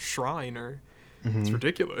get a shrine, or it's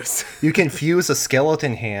ridiculous. You can fuse a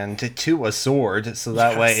skeleton hand to a sword, so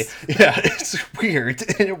that way, it's weird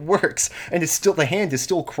and it works. And it's still, the hand is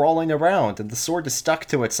still crawling around, and the sword is stuck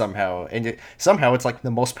to it somehow. And somehow it's like the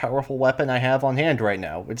most powerful weapon I have on hand right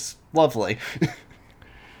now. It's lovely.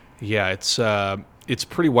 Yeah, it's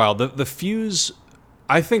pretty wild. The fuse,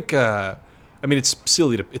 I think. I mean, it's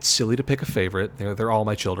silly to pick a favorite. They're all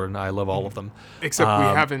my children. I love all of them. Except we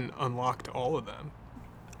haven't unlocked all of them.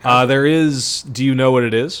 There is. Do you know what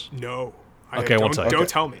it is? No. Okay, I won't tell you. Don't Okay.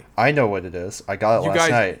 tell me. I know what it is. I got it You last guys-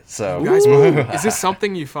 night, so... You guys, is this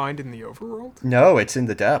something you find in the overworld? No, it's in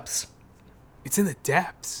the depths. It's in the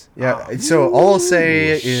depths. Yeah, Oh, so all I'll say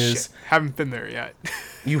is... shit. Haven't been there yet.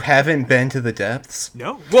 You haven't been to the depths?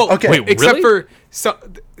 No. Well, Okay. Wait, except really? for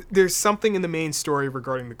there's something in the main story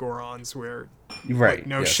regarding the Gorons where Right.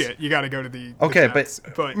 no yes. shit, you got to go to the Okay, depths.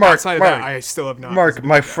 but Mark, outside of Mark, that, I still have not. Mark, visited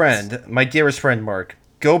my the depths. friend, my dearest friend Mark,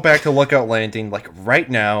 go back to Lookout Landing, like, right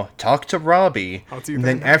now, talk to Robbie, I'll do and that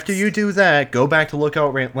then next. after you do that, go back to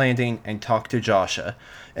Lookout Landing and talk to Joshua,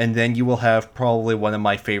 and then you will have probably one of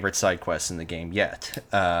my favorite side quests in the game yet.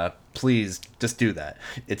 Please, just do that.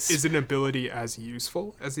 Is an ability as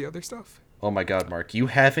useful as the other stuff? Oh my god, Mark, you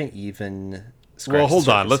haven't even scratched Well, hold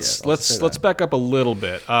the on. surface yet. I'll just say Let's that. back up a little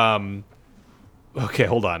bit. Okay,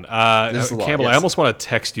 hold on. This is a lot, Campbell, I yes. almost want to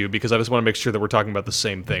text you because I just want to make sure that we're talking about the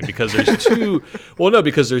same thing, because there's two. Well, no,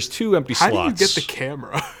 because there's two empty How slots. do you get the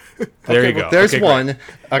camera? There you Okay, go. well, there's Okay, great. one. Okay,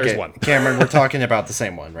 There's one. Cameron, we're talking about the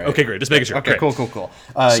same one, right? Okay, great. Just making sure. Okay, Great. cool.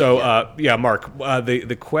 So, yeah, Mark,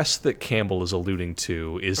 the quest that Campbell is alluding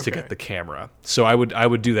to is to Okay. get the camera. So I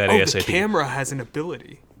would do that Oh, ASAP. the camera has an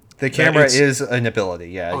ability. The camera it's- is an ability,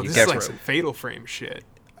 yeah. Oh, you this get is like through. some Fatal Frame shit.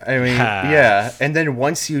 I mean, Ha. yeah. And then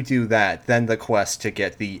once you do that, then the quest to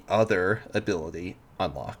get the other ability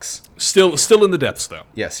unlocks. Still in the depths, though.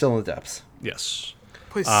 Yeah, still in the depths. Yes.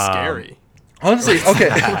 Place is scary. Honestly, okay.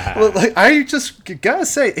 Well, like, I just gotta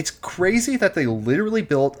say, it's crazy that they literally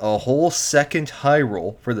built a whole second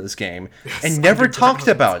Hyrule for this game and never talked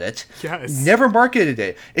about it. Yes. Never marketed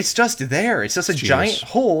it. It's just there. It's just a giant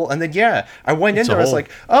hole. And then, yeah, I went in It's a there. I was hole.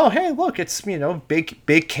 like, oh, hey, look, it's,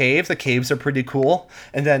 big cave. The caves are pretty cool.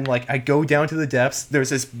 And then, like, I go down to the depths.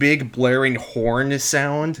 There's this big blaring horn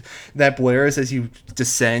sound that blares as you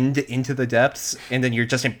descend into the depths. And then you're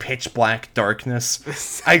just in pitch black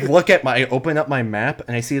darkness. I look at my open open up my map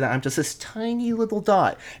and I see that I'm just this tiny little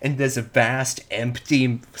dot in this vast,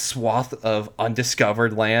 empty swath of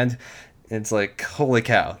undiscovered land. It's like, holy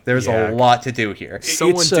cow, there's a lot to do here.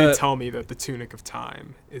 Someone did tell me that the Tunic of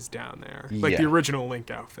Time is down there. Like the original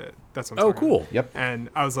Link outfit. That's what I'm talking cool. about. Yep. And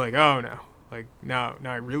I was like, oh no. Like, now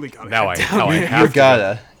I really gotta You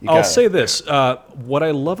gotta. I'll say this. What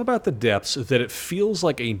I love about the depths is that it feels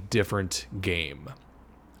like a different game.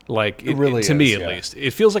 Like, it really to me, at least.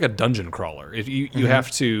 It feels like a dungeon crawler. You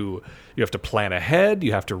have to plan ahead.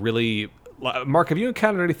 You have to really... Mark, have you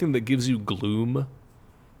encountered anything that gives you gloom?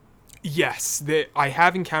 Yes, I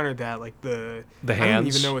have encountered that, like the hands. I don't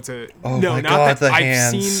even know what's a. Oh no, my not God, that. the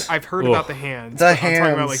hands. I've heard about the hands. The I'm hands.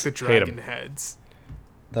 talking about like the dragon heads.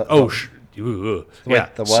 The what?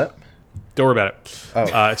 Don't worry about it.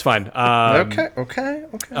 It's fine. Okay.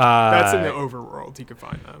 That's in the overworld. You can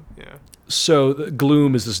find them. Yeah. So the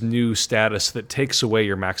gloom is this new status that takes away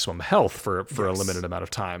your maximum health for a limited amount of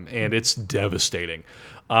time, and it's devastating.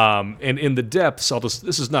 And in the depths,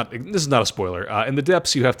 this is not a spoiler. In the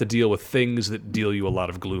depths, you have to deal with things that deal you a lot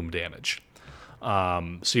of gloom damage.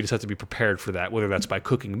 So you just have to be prepared for that, whether that's by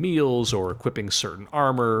cooking meals or equipping certain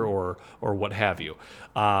armor or what have you.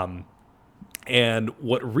 And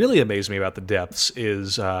what really amazed me about the depths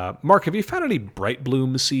is, Mark, have you found any bright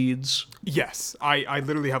bloom seeds? Yes, I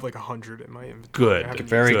literally have like 100 in my inventory. Good,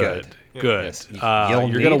 very good. Good. Yes,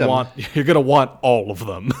 you're gonna want all of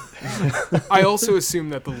them. I also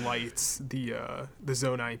assume that the lights, the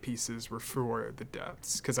Zonai pieces, were for the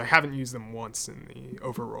depths because I haven't used them once in the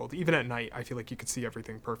overworld. Even at night, I feel like you could see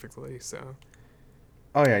everything perfectly. So.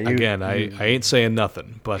 Oh yeah. I ain't saying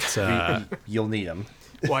nothing, but you'll need them.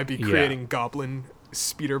 Will I be creating goblin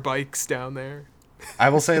speeder bikes down there? I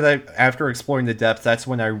will say that after exploring the depth, that's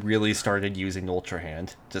when I really started using Ultra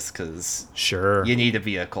Hand, just because you need a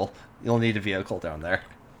vehicle. You'll need a vehicle down there.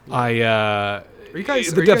 Are you guys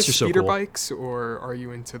speeder bikes, or are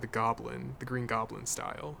you into the green goblin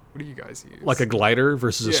style? What do you guys use? Like a glider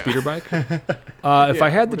versus a speeder bike? If I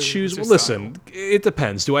had to choose, listen, it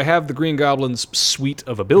depends. Do I have the Green Goblin's suite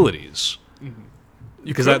of abilities? Mm-hmm.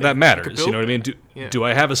 Because that matters, you know what I mean? Do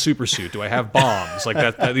I have a super suit? Do I have bombs? Like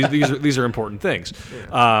that these are important things.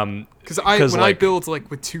 Because I build like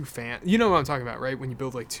with two fans, you know what I'm talking about, right? When you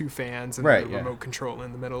build like two fans and the remote control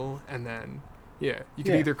in the middle, and then you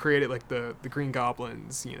can either create it like the Green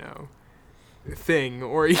Goblin's, thing,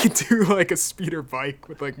 or you can do like a speeder bike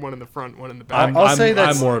with like one in the front, one in the back.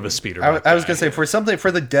 I'm more of a speeder bike. I was gonna say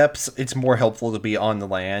for the depths, it's more helpful to be on the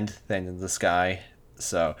land than in the sky.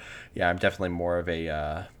 So, yeah, I'm definitely more of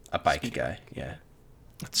a bike guy. Yeah,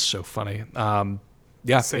 that's so funny. Saying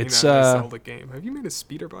it's that in a Zelda game. Have you made a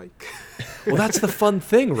speeder bike? Well, that's the fun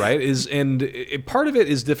thing, right? Part of it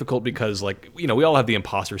is difficult because, like, we all have the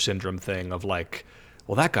imposter syndrome thing of like,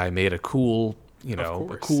 well, that guy made a cool,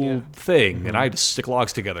 thing, and I just stick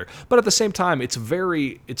logs together. But at the same time, it's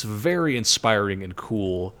very inspiring and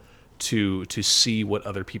cool to see what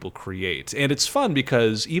other people create. And it's fun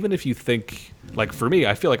because even if you think, like for me,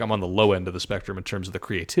 I feel like I'm on the low end of the spectrum in terms of the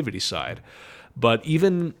creativity side. But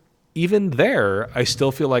even there, I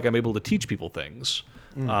still feel like I'm able to teach people things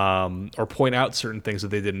or point out certain things that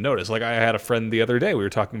they didn't notice. Like I had a friend the other day, we were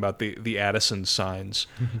talking about the Addison signs.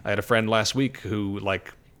 I had a friend last week who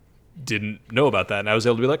like didn't know about that, and I was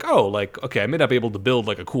able to be like, okay, I may not be able to build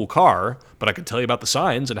like a cool car, but I can tell you about the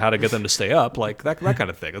signs and how to get them to stay up, like that kind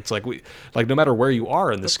of thing. It's like no matter where you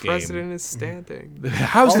are in this game, the president is standing.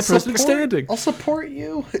 How's the president standing? I'll support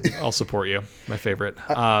you. I'll support you. My favorite.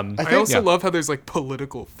 I also love how there's like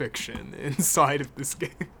political fiction inside of this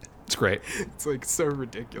game. It's great. It's like so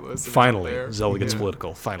ridiculous. Finally, Zelda gets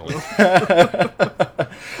political. Finally.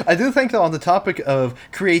 I do think that on the topic of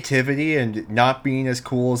creativity and not being as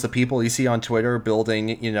cool as the people you see on Twitter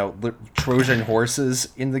building, Trojan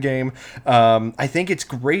horses in the game, I think it's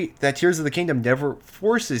great that Tears of the Kingdom never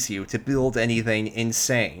forces you to build anything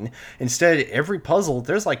insane. Instead, every puzzle,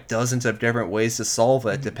 there's like dozens of different ways to solve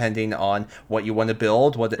it depending on what you want to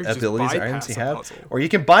build, what abilities or items you have. Puzzle. Or you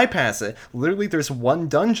can bypass it. Literally, there's one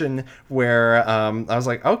dungeon where I was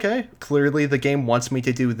like, okay, clearly the game wants me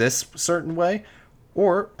to do this certain way,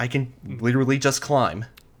 or I can literally just climb.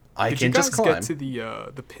 Did you guys get to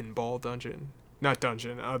the pinball dungeon? Not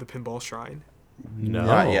dungeon, the pinball shrine. No.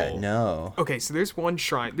 Not yet, no. Okay, so there's one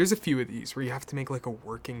shrine. There's a few of these where you have to make like a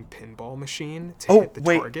working pinball machine to hit the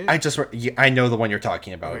target. I know the one you're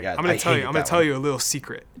talking about. Okay, Yeah, I'm gonna tell you a little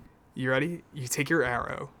secret. You ready? You take your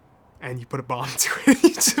arrow and you put a bomb to it.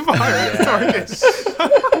 You fire at the target.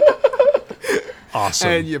 Awesome.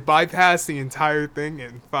 And you bypass the entire thing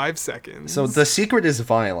in 5 seconds. So the secret is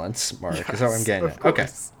violence, Mark. Is that what I'm getting of at? Okay,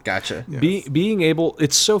 course. gotcha. Being able,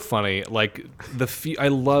 it's so funny. Like I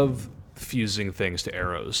love fusing things to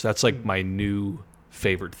arrows. That's like my new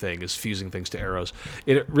favorite thing is fusing things to arrows.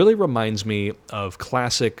 It really reminds me of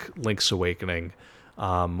classic Link's Awakening,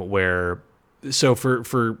 where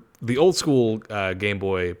for the old school Game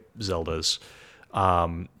Boy Zeldas,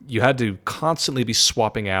 you had to constantly be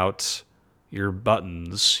swapping out your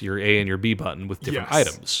buttons, your A and your B button, with different Yes.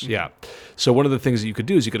 items. Yeah. So one of the things that you could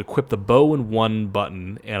do is you could equip the bow in one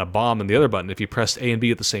button and a bomb in the other button. If you pressed A and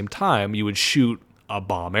B at the same time, you would shoot a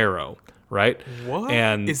bomb arrow, right? What?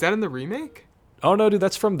 And Is that in the remake? oh no, dude,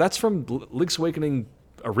 that's from Link's Awakening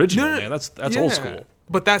original, No, no, man. That's yeah. old school.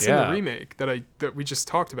 But that's in Yeah. the remake that we just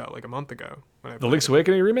talked about like a month ago. When I The played Link's it.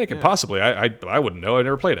 Awakening remake, and possibly I wouldn't know. I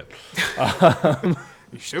never played it.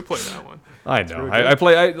 You should play that one. I know. really I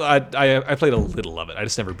played a little of it. I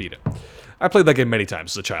just never beat it. I played that game many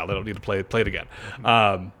times as a child. I don't need to play it again.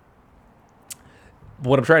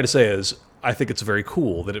 What I'm trying to say is, I think it's very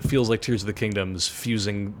cool that it feels like Tears of the Kingdom's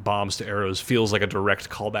fusing bombs to arrows feels like a direct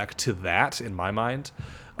callback to that in my mind.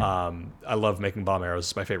 I love making bomb arrows.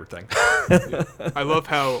 It's my favorite thing. I love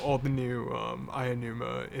how all the new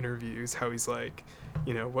Aonuma interviews, how he's like,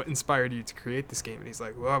 you know, what inspired you to create this game? And he's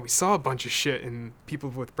like, well, we saw a bunch of shit in people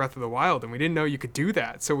with Breath of the Wild, and we didn't know you could do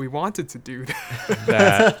that, so we wanted to do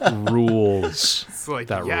that. That rules. It's like,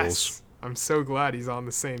 That yes, rules. I'm so glad he's on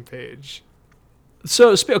the same page.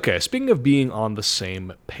 So, speaking of being on the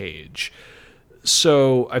same page,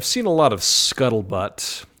 so I've seen a lot of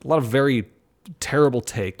scuttlebutt, a lot of very terrible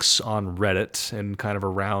takes on Reddit and kind of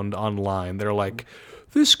around online. They're like,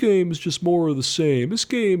 this game is just more of the same. This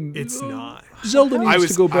game, It's not. Zelda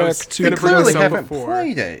needs to go I back was to... gonna They bring clearly this up haven't before.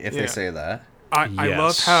 played it if Yeah. they say that. I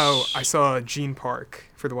love Yes. how I saw Gene Park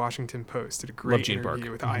for the Washington Post did a great Gene interview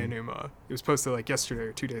Park. with Aonuma. It was posted like yesterday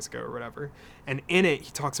or 2 days ago or whatever. And in it,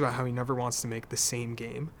 he talks about how he never wants to make the same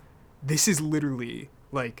game. This is literally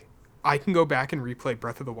like, I can go back and replay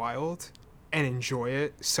Breath of the Wild and enjoy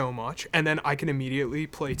it so much, and then I can immediately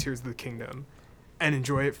play Tears of the Kingdom and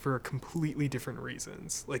enjoy it for completely different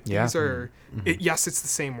reasons. Like Yeah. these are, yes, it's the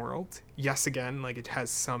same world. Yes, again, like it has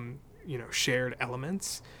some, you know, shared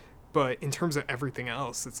elements, but in terms of everything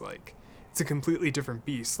else, it's like it's a completely different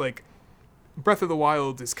beast. Like Breath of the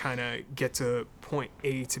Wild is kind of get to point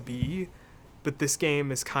A to B, but this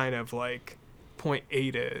game is kind of like point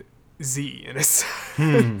A to Z in a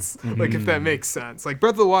sense. Like if that makes sense. Like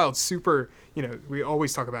Breath of the Wild, super, you know, we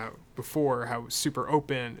always talk about before how super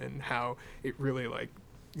open and how it really like,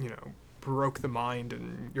 you know, broke the mind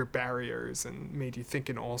and your barriers and made you think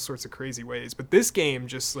in all sorts of crazy ways. But this game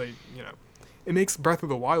just like, you know, it makes Breath of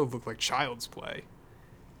the Wild look like child's play.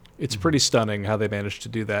 It's pretty stunning how they managed to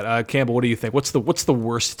do that. Campbell, what do you think? What's the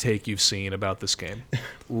worst take you've seen about this game?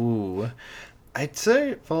 Ooh. I'd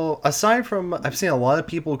say, well, aside from, I've seen a lot of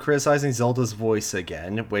people criticizing Zelda's voice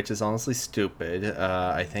again, which is honestly stupid.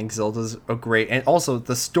 I think Zelda's a great, and also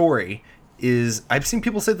the story is, I've seen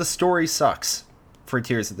people say the story sucks for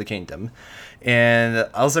Tears of the Kingdom. And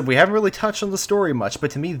I'll say, we haven't really touched on the story much,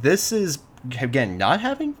 but to me, this is, again, not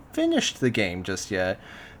having finished the game just yet,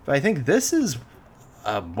 but I think this is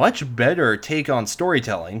a much better take on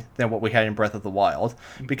storytelling than what we had in Breath of the Wild.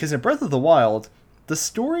 Because in Breath of the Wild, the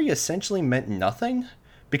story essentially meant nothing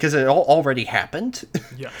because it all already happened.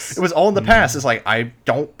 Yes. It was all in the past. It's like, I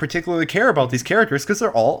don't particularly care about these characters because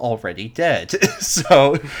they're all already dead.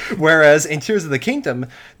 So, whereas in Tears of the Kingdom,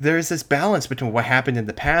 there's this balance between what happened in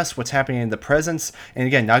the past, what's happening in the present, and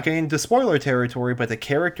again, not getting into spoiler territory, but the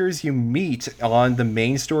characters you meet on the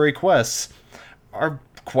main story quests are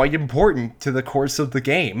quite important to the course of the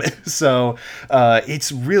game. So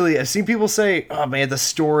it's really, I've seen people say, oh man, the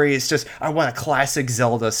story is just, I want a classic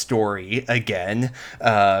Zelda story again,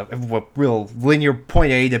 what real linear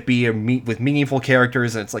point A to B or meet with meaningful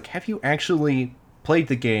characters. And it's like, have you actually played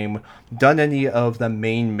the game, done any of the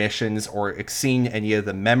main missions, or seen any of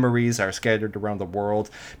the memories that are scattered around the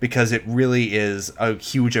world? Because it really is a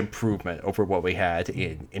huge improvement over what we had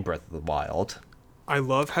in Breath of the Wild. I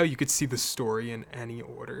love how you could see the story in any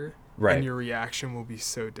order, Right. and your reaction will be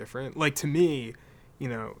so different. Like to me, you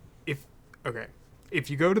know, if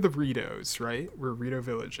you go to the Ritos, right, where Rito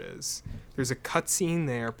Village is, there's a cutscene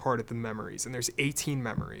there, part of the memories, and there's 18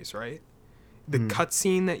 memories, right? the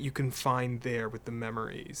cutscene that you can find there with the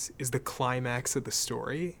memories is the climax of the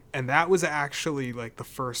story, and that was actually like the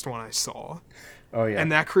first one I saw. Oh yeah.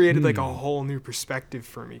 And that created like a whole new perspective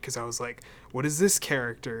for me, because I was like, what is this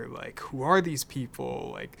character? Like, who are these people?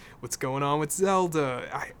 Like, what's going on with Zelda?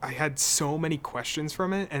 I had so many questions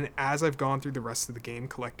from it, and as I've gone through the rest of the game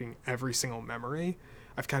collecting every single memory,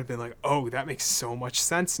 I've kind of been like, oh, that makes so much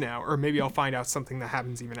sense now. Or maybe I'll find out something that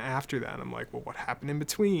happens even after that. And I'm like, well, what happened in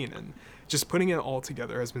between? And just putting it all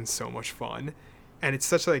together has been so much fun. And it's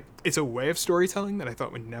such like, it's a way of storytelling that I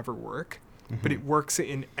thought would never work. But it works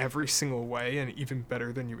in every single way, and even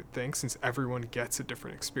better than you would think, since everyone gets a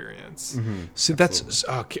different experience. See, that's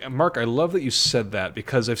Mark. I love that you said that,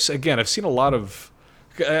 because I've seen a lot of,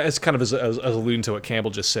 as kind of as alluding to what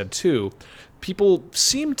Campbell just said too. People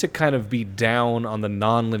seem to kind of be down on the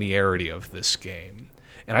non-linearity of this game,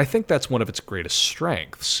 and I think that's one of its greatest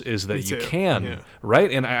strengths, is that you can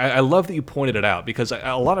right. And I love that you pointed it out, because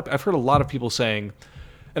I've heard a lot of people saying.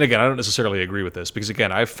 And again, I don't necessarily agree with this, because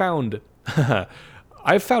again, I've found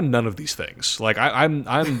none of these things. Like I'm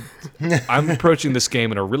approaching this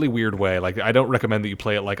game in a really weird way. Like I don't recommend that you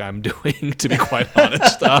play it like I'm doing, to be quite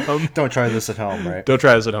honest. Don't try this at home, right? Don't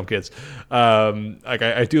try this at home, kids. Like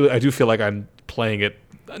I do feel like I'm playing it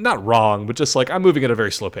not wrong, but just like I'm moving at a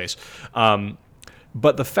very slow pace.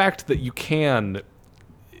 But the fact that you can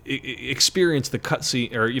experience the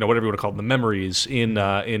cutscene, or whatever you want to call them, the memories in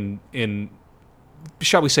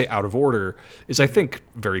shall we say, out of order, is, I think,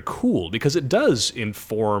 very cool, because it does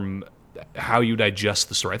inform how you digest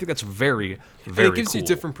the story. I think that's very, very And it gives cool. you a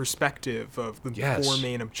different perspective of the Yes. four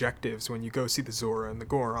main objectives when you go see the Zora and the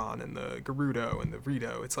Goron and the Gerudo and the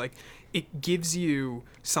Rito. It's like, it gives you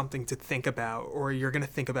something to think about, or you're going to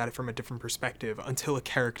think about it from a different perspective until a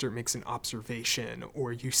character makes an observation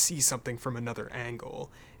or you see something from another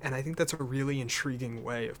angle. And I think that's a really intriguing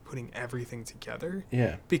way of putting everything together.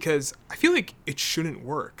 Yeah. Because I feel like it shouldn't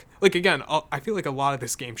work. Like, again, I feel like a lot of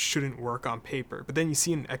this game shouldn't work on paper, but then you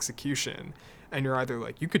see an execution and you're either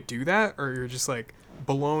like, you could do that, or you're just like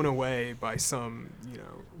blown away by some,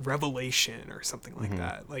 revelation or something like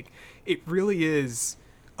that. Like, it really is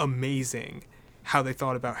amazing how they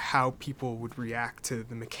thought about how people would react to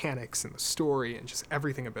the mechanics and the story and just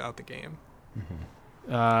everything about the game.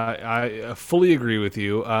 I fully agree with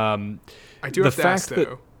you. I do have to ask,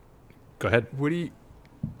 though. Go ahead. What do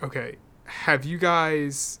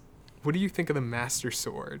you think of the Master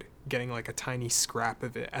Sword getting like a tiny scrap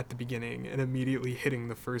of it at the beginning and immediately hitting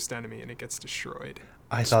the first enemy and it gets destroyed?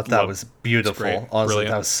 I thought that was beautiful. Honestly,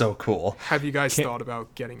 Brilliant. that was so cool. Have you guys thought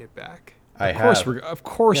about getting it back? Of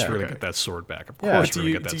course, we're gonna get that sword back. Of course, we're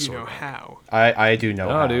gonna get that do you sword know back. how? I do know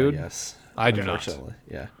how, dude. yes. I do not. Unfortunately,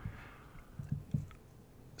 yeah.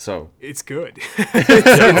 So It's good.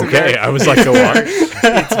 Okay, I was like, go on.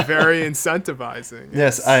 It's very incentivizing.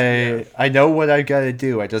 yes, I know what I gotta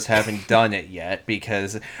do. I just haven't done it yet,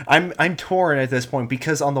 because I'm torn at this point,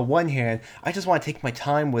 because on the one hand, I just want to take my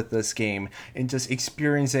time with this game and just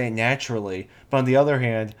experience it naturally. But on the other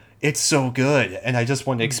hand, it's so good, and I just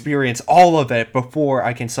want to experience all of it before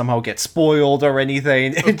I can somehow get spoiled or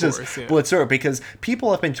anything and just blitz through it, because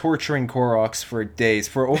people have been torturing Koroks for days,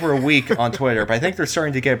 for over a week on Twitter, but I think they're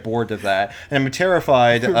starting to get bored of that, and I'm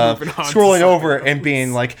terrified of scrolling over and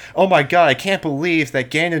being like, oh my god, I can't believe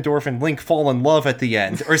that Ganondorf and Link fall in love at the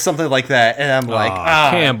end, or something like that, and I'm like,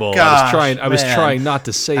 Campbell, gosh, I was trying not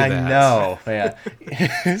to say that. I know,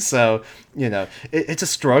 yeah. So, it's a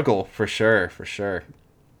struggle, for sure.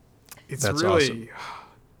 It's That's really awesome.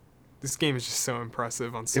 This game is just so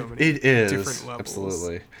impressive on so many It is different levels.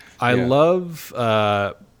 absolutely. I love.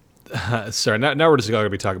 Sorry, now we're just going to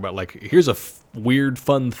be talking about, like, here's a weird,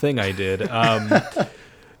 fun thing I did.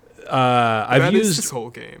 I've used this whole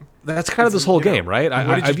game. That's kind of this whole game, right?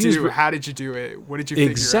 What did you do? How did you do it? What did you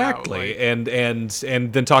figure exactly? out? And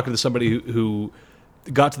then talking to somebody who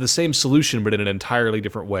got to the same solution but in an entirely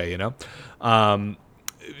different way.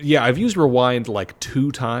 Yeah, I've used rewind like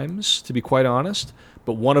 2 times, to be quite honest.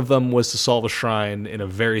 But one of them was to solve a shrine in a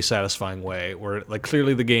very satisfying way, where like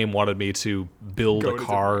clearly the game wanted me to build a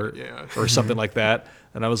car or something like that,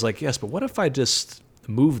 and I was like, yes, but what if I just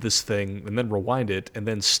move this thing and then rewind it and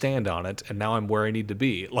then stand on it, and now I'm where I need to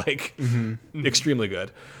be? Like, extremely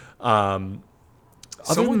good. Someone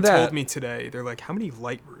told me today, they're like, how many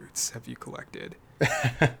light roots have you collected?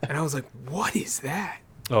 And I was like, what is that?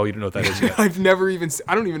 Oh, you don't know what that is yet? I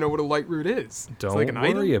don't even know what a light root is. Don't it's like an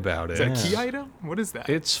worry item? about it. Is that a key item? What is that?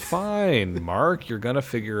 It's fine, Mark. You're going to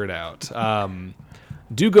figure it out.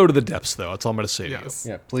 Do go to the depths, though. That's all I'm going to say to you.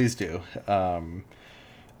 Yeah, please do.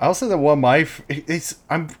 I'll say that one of my...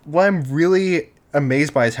 what I'm really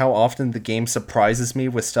amazed by is how often the game surprises me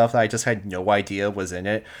with stuff that I just had no idea was in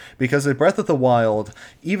it. Because with Breath of the Wild,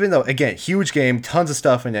 even though, again, huge game, tons of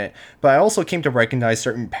stuff in it, but I also came to recognize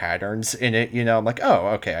certain patterns in it. I'm like, oh,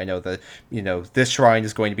 okay, I know that, this shrine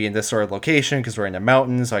is going to be in this sort of location because we're in the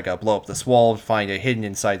mountains, so I gotta blow up this wall to find it hidden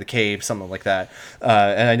inside the cave, something like that.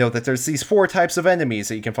 And I know that there's these 4 types of enemies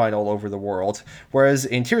that you can find all over the world. Whereas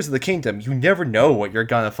in Tears of the Kingdom, you never know what you're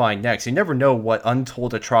gonna find next. You never know what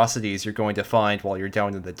untold atrocities you're going to find while you're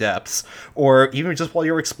down in the depths, or even just while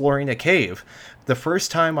you're exploring a cave. The first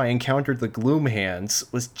time I encountered the Gloom Hands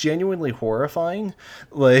was genuinely horrifying.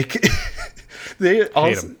 Like,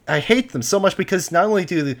 I hate them so much because not only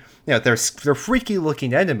do they're freaky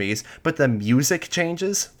looking enemies, but the music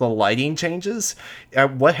changes, the lighting changes.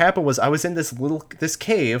 What happened was I was in this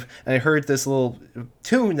cave, and I heard this little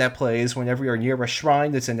tune that plays whenever you're near a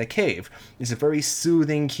shrine that's in a cave. It's a very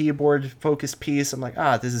soothing keyboard focused piece. I'm like,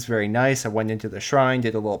 this is very nice. I went into the shrine,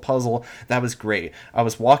 did a little puzzle. That was great. I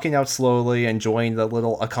was walking out slowly, enjoying the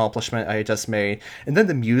little accomplishment I had just made, and then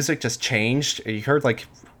the music just changed. You heard like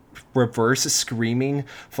reverse screaming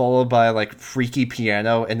followed by like freaky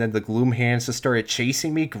piano, and then the Gloom Hands just started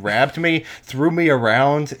chasing me, grabbed me, threw me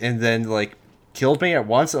around, and then like killed me at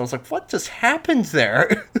once. And I was like, what just happened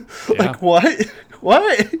there? Like,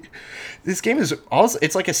 what this game is also,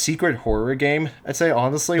 it's like a secret horror game, I'd say,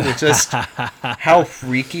 honestly, with just how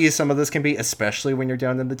freaky some of this can be, especially when you're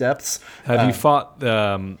down in the depths. Have you fought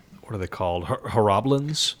what are they called?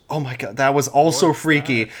 Horoblins? Oh my god, that was also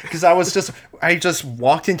freaky, because I just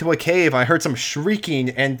walked into a cave, I heard some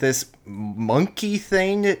shrieking, and this monkey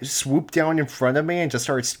thing swooped down in front of me and just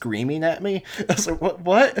started screaming at me. I was like,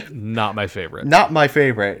 what? Not my favorite. Not my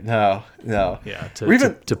favorite, no. Yeah,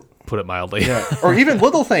 to put it mildly. Yeah. Or even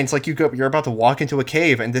little things, like you're about to walk into a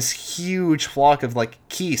cave, and this huge flock of like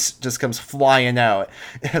geese just comes flying out.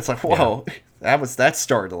 And it's like, whoa, that's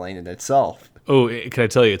startling in itself. Oh, can I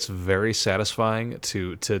tell you, it's very satisfying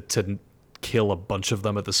to kill a bunch of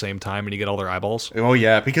them at the same time and you get all their eyeballs. Oh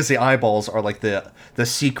yeah, because the eyeballs are like the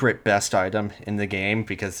secret best item in the game,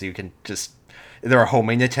 because you can just, they're a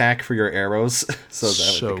homing attack for your arrows, so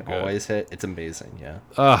that they can always hit. It's amazing, yeah.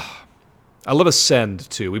 I love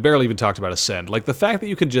Ascend too. We barely even talked about Ascend. Like the fact that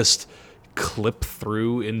you can just clip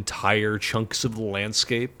through entire chunks of the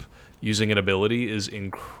landscape using an ability is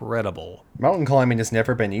incredible. Mountain climbing has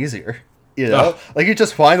never been easier. Like you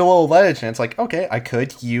just find a little ledge and it's like, okay, I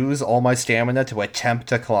could use all my stamina to attempt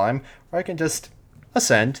to climb, or I can just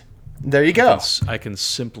ascend. There you go. I can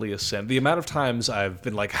simply ascend. The amount of times I've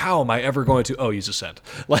been like, how am I ever going to use ascend?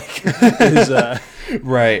 Like, is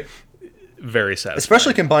right. Very satisfying.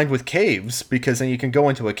 Especially combined with caves, because then you can go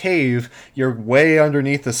into a cave, you're way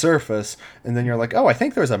underneath the surface, and then you're like, oh, I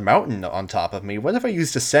think there's a mountain on top of me. What if I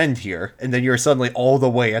used ascend here? And then you're suddenly all the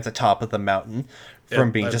way at the top of the mountain from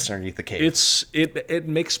being just underneath the cave. It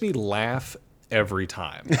makes me laugh every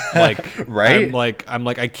time. Like, right? I'm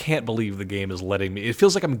like, I can't believe the game is letting me. It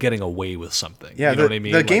feels like I'm getting away with something. Yeah, you know what I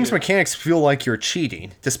mean? The game's mechanics feel like you're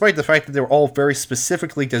cheating, despite the fact that they're all very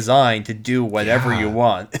specifically designed to do whatever you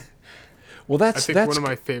want. Well, I think one of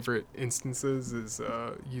my favorite instances is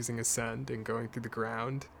using Ascend and going through the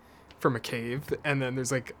ground from a cave, and then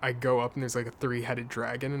there's like, I go up and there's like a 3-headed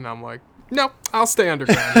dragon, and I'm like, nope, I'll stay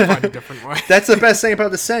underground and find a different way. That's the best thing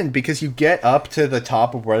about Ascend, because you get up to the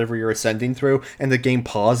top of whatever you're ascending through, and the game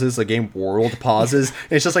pauses, the game world pauses,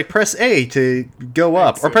 and it's just like, press A to go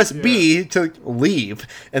up, or press B to leave.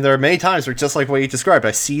 And there are many times where, just like what you described,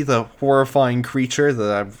 I see the horrifying creature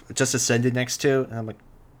that I've just ascended next to, and I'm like,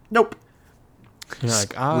 nope. You're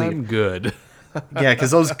like, I'm good. Yeah,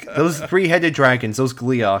 because those 3-headed dragons, those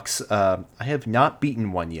Gleeoks, I have not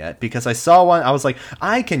beaten one yet, because I saw one, I was like,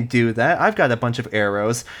 I can do that. I've got a bunch of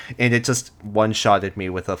arrows, and it just one-shotted me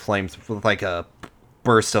with like a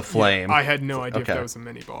burst of flame. Yeah, I had no idea if that was a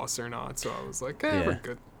mini boss or not, so I was like, we're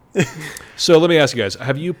good. So let me ask you guys: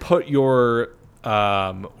 have you put your what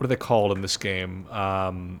are they called in this game?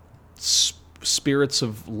 Spirits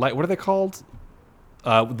of light. What are they called?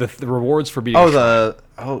 The rewards for being.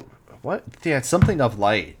 What? Yeah, it's something of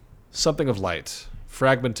light. Something of light.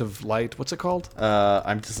 Fragment of light. What's it called?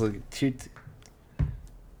 I'm just looking.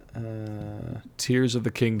 Tears of the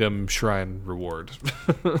Kingdom Shrine reward.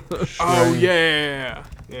 Oh yeah.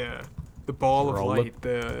 The ball of light.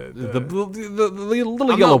 The little yellow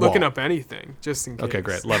ball. I'm not looking up anything, just in case. Okay,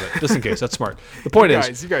 great, love it. Just in case, that's smart. The point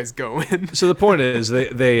you guys go in. So the point is,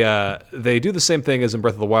 they do the same thing as in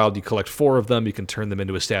Breath of the Wild. You collect 4 of them. You can turn them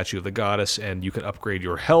into a statue of the goddess, and you can upgrade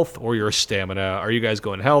your health or your stamina. Are you guys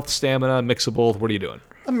going health, stamina, mix of both? What are you doing?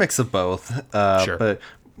 A mix of both. Sure. But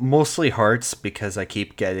mostly hearts, because I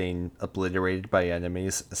keep getting obliterated by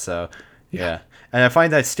enemies. So Yeah. And I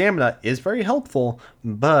find that stamina is very helpful,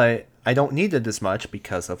 but I don't need it as much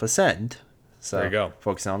because of Ascend. So There you go.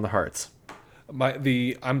 focusing on the hearts. I'm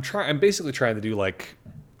basically trying to do like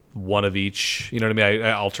one of each. You know what I mean?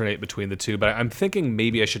 I alternate between the two, but I'm thinking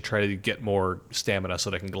maybe I should try to get more stamina so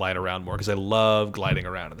that I can glide around more because I love gliding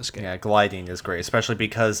around in this game. Yeah, gliding is great, especially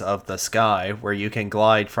because of the sky, where you can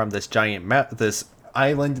glide from this giant this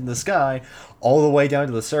island in the sky all the way down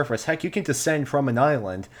to the surface. Heck, you can descend from an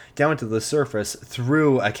island down to the surface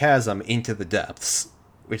through a chasm into the depths,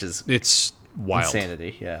 which is It's wild.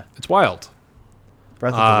 insanity. Yeah, It's wild.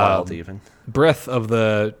 Breath of the Wild, even. Breath of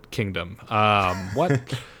the Kingdom. What?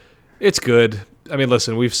 It's good. I mean,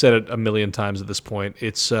 listen, we've said it a million times at this point.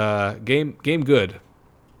 It's game good.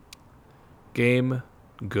 Game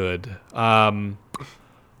good.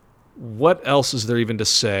 What else is there even to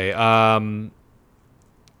say?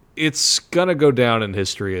 It's gonna go down in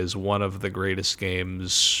history as one of the greatest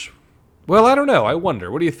games. Well, I don't know. I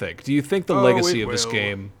wonder. What do you think? Do you think the legacy it of this will.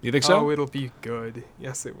 game? You think so? Oh, it'll be good.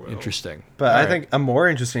 Yes, it will. Interesting. But All I right. think a more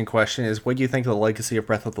interesting question is, what do you think the legacy of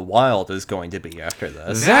Breath of the Wild is going to be after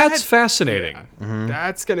this? That's fascinating. Yeah,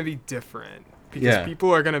 That's gonna be different because Yeah.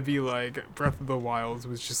 people are gonna be like, Breath of the Wild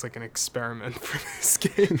was just like an experiment for this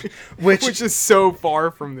game, Which- which is so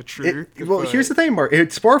far from the truth. Well, here's the thing, Mark.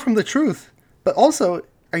 It's far from the truth, but also,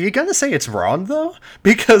 are you gonna say it's wrong though?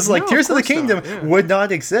 Because like No, of Tears of the course Kingdom not, yeah. would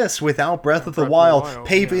not exist without Breath of the Breath of the Wild, Wild,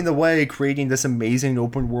 paving yeah. the way, creating this amazing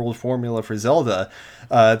open world formula for Zelda.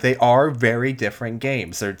 They are very different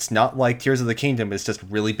games. It's not like Tears of the Kingdom is just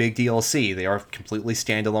really big DLC. They are completely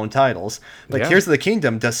standalone titles. But Yeah. Tears of the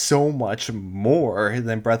Kingdom does so much more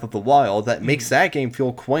than Breath of the Wild that makes that game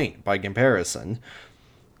feel quaint by comparison.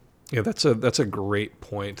 Yeah, that's a great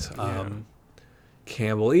point,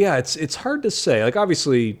 Campbell. Yeah, it's hard to say. Like,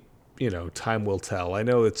 obviously, time will tell. I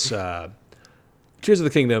know it's Tears of the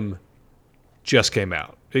Kingdom just came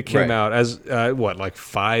out. It came Right. out as like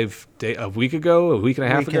 5 days, a week ago, a week and a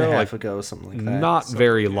half Week and ago, a half like ago, something like that. not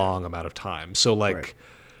very long amount of time. So like, Right.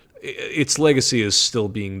 its legacy is still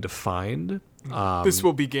being defined. This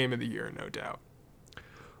will be game of the year, no doubt.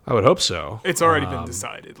 I would hope so. It's already been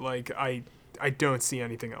decided. Like I don't see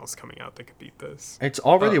anything else coming out that could beat this. It's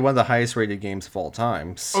already one of the highest rated games of all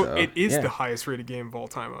time. So, Oh, it is yeah. the highest rated game of all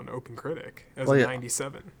time on OpenCritic as Well, a yeah.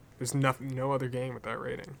 97. There's no other game with that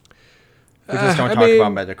rating. We just don't I talk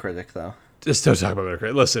about mean- Metacritic, though. Just don't talk about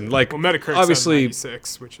Metacritic. Listen, like, Well, Metacritic's obviously,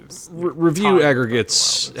 96, which is review tied with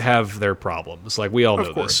aggregates Breath of the Wild. have their problems. Like, we all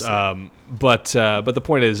know course, this. yeah. But the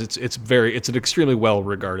point is, it's an extremely well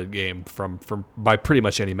regarded game from by pretty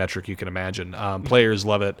much any metric you can imagine. Players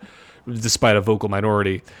love it, despite a vocal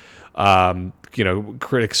minority.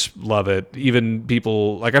 Critics love it. Even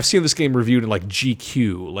people, like, I've seen this game reviewed in like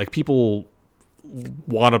GQ. Like, people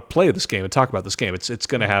want to play this game and talk about this game. It's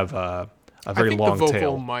going to have a very I think long the vocal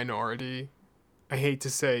tail. minority, I hate to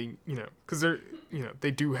say, because they're, they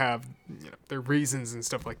do have, their reasons and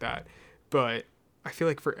stuff like that. But I feel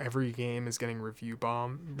like for every game is getting review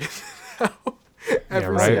bombed.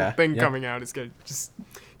 Every right. single Yeah, thing yeah. coming out is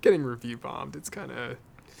getting review bombed. It's kind of,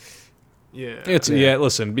 yeah.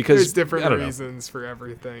 Listen, because There's I different don't know. reasons for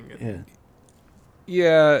everything. Yeah.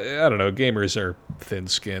 Yeah, I don't know. Gamers are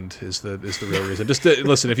thin-skinned is the real reason. Just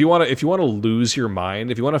listen, if you want to lose your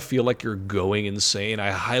mind, if you want to feel like you're going insane,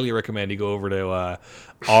 I highly recommend you go over to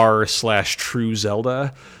r/True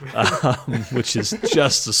Zelda, which is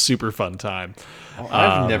just a super fun time.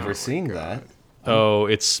 I've never seen that. Oh,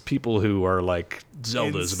 it's people who are like,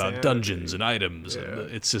 Zelda's about Insanity. dungeons and items, and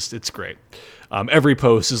Yeah. it's great. Every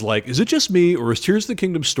post is like, is it just me, or is Tears of the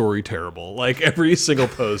Kingdom story terrible? Like, every single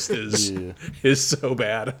post is so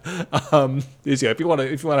bad. If you want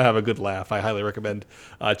to have a good laugh, I highly recommend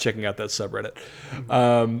checking out that subreddit.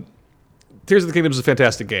 Tears of the Kingdom is a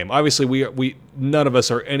fantastic game. Obviously, we none of us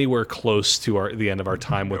are anywhere close to the end of our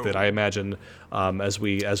time with it. I imagine as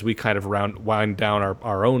we kind of wind down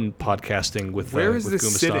our own podcasting with Where is with this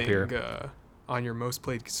Goomastop sitting here. on your most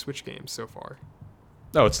played Switch games so far?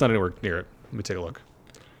 No, it's not anywhere near it. Let me take a look.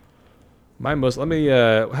 Let me.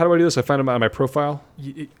 How do I do this? I find them on my profile.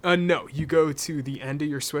 No, you go to the end of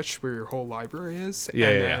your Switch where your whole library is, Yeah,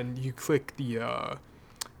 and yeah, yeah. then you click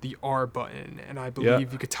the R button, and I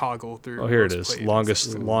believe you could toggle through. Oh, here it most is.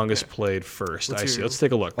 played. Longest played first. What's I see. your- Let's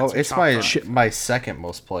take a look. Oh, That's a it's top my second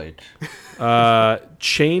most played.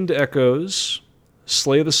 Chained Echoes,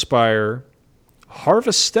 Slay the Spire,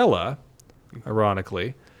 Harvestella,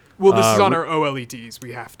 ironically. Well, this is on our OLEDs.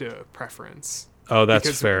 We have to preference. Oh, that's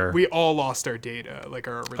because fair. We all lost our data, like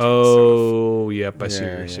our original stuff. Oh, yep. I see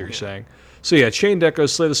Yeah, what you're yeah. saying. So yeah, Chained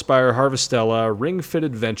Echoes, Slay the Spire, Harvestella, Ring Fit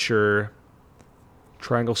Adventure,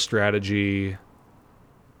 Triangle Strategy.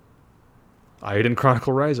 Iden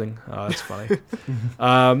Chronicle Rising. That's funny.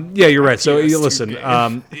 Yeah, you're right. So listen,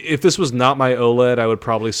 if this was not my OLED, I would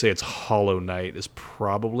probably say it's Hollow Knight is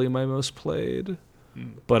probably my most played.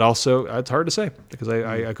 But also, it's hard to say because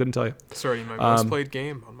I couldn't tell you. Sorry, my most played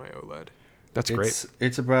game on my OLED. That's great.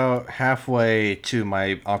 It's about halfway to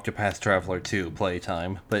my Octopath Traveler 2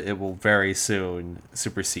 playtime, but it will very soon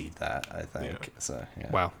supersede that, I think. Yeah. So,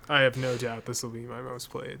 yeah. Wow. I have no doubt this will be my most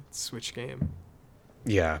played Switch game.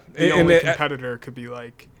 Yeah. The only competitor could be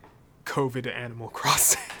like COVID Animal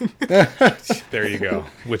Crossing. There you go.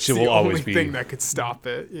 Which It's will the always only be thing that could stop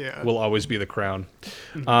it. Yeah. will always be the crown.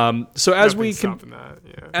 So as we Nothing's stopping that.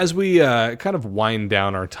 Yeah. as we kind of wind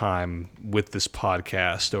down our time with this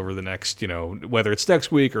podcast over the next, whether it's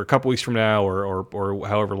next week or a couple weeks from now or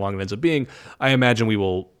however long it ends up being, I imagine we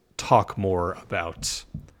will talk more about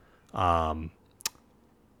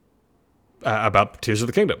Tears of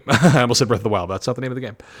the Kingdom. I almost said Breath of the Wild. That's not the name of the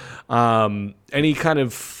game. Any kind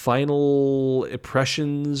of final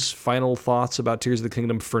impressions, final thoughts about Tears of the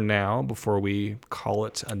Kingdom for now before we call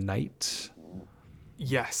it a night?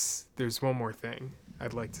 Yes, there's one more thing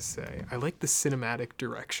I'd like to say. I like the cinematic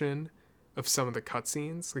direction of some of the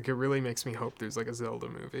cutscenes. Like, it really makes me hope there's like a Zelda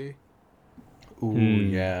movie. Ooh,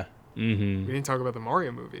 yeah. Mm-hmm. We didn't talk about the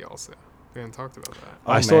Mario movie also. We haven't talked about that.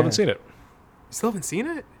 I still haven't seen it. You still haven't seen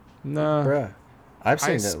it? No. Bruh. I've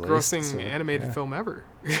seen it Highest at grossing least, so, animated film ever.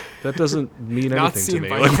 That doesn't mean Not anything seen to me.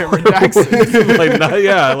 by Like, Cameron Jackson.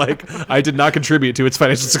 I did not contribute to its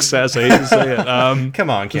financial success. I hate to say it. Come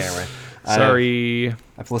on, Cameron. Sorry.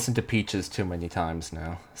 I've listened to Peaches too many times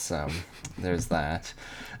now, so there's that.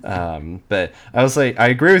 But I was like, I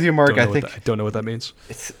agree with you, Mark. I think I don't know what that means.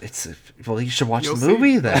 it's well, you should watch You'll the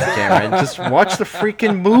movie then, Cameron. Just watch the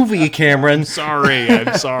freaking movie, Cameron.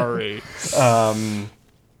 I'm sorry.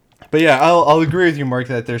 But yeah, I'll agree with you, Mark,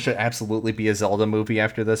 that there should absolutely be a Zelda movie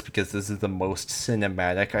after this because this is the most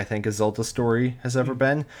cinematic I think a Zelda story has ever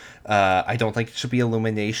been. I don't think it should be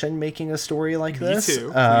Illumination making a story like this. Me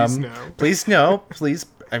too. Please no. Please no. Please,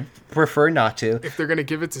 I prefer not to. If they're gonna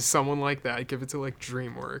give it to someone like that, give it to like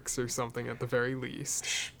DreamWorks or something at the very least.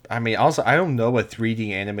 I mean, also, I don't know a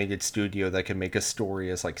 3D animated studio that can make a story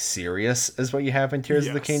as like serious as what you have in Tears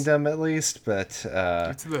of the Yes. Kingdom, at least. But Give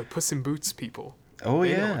it to the Puss in Boots people. oh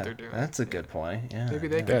They know yeah, what they're doing. that's a good point. Yeah, Maybe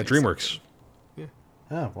they yeah. could Yeah, do DreamWorks. something.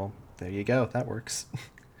 Oh well, there you go. That works.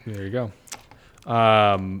 There you go.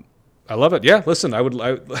 I love it. Yeah, listen, I was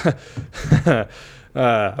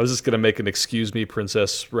just gonna make an "Excuse Me,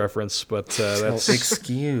 Princess" reference, but that's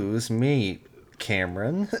Excuse me,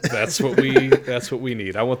 Cameron. that's what we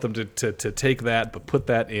need. I want them to take that, but put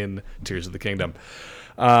that in Tears of the Kingdom.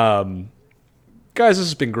 Guys, this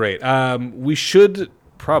has been great. We should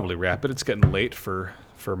probably wrap it. It's getting late for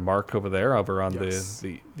Mark over on Yes.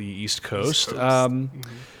 the East Coast. Coast.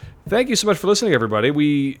 Thank you so much for listening,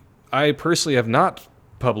 everybody. I personally have not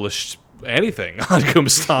published anything on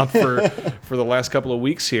Goomstomp for the last couple of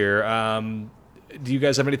weeks here. Do you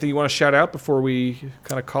guys have anything you want to shout out before we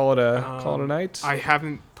kind of call it a night? I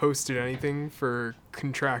haven't posted anything for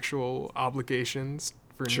contractual obligations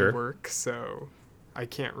for Sure. new work, so I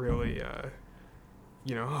can't really,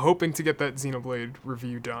 hoping to get that Xenoblade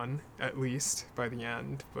review done at least by the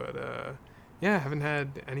end. But yeah, I haven't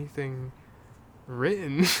had anything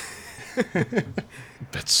written.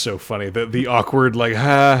 That's so funny. The awkward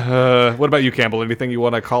what about you, Campbell? Anything you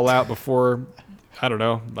want to call out before? I don't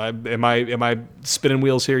know. Am I spinning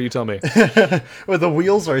wheels here? You tell me. Well, the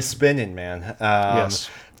wheels are spinning, man. Yes.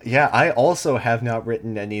 Yeah, I also have not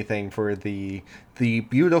written anything for the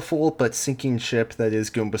beautiful but sinking ship that is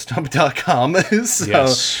Goombastomp.com. So,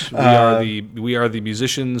 Yes, we are the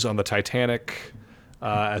musicians on the Titanic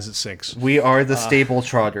as it sinks. we are the stable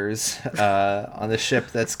trotters on the ship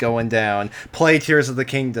that's going down. Play Tears of the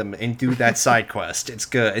Kingdom and do that side quest. It's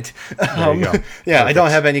good. There you go. Yeah, I don't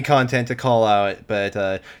Perfect. have any content to call out, but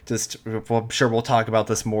I'm sure we'll talk about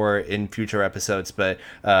this more in future episodes. But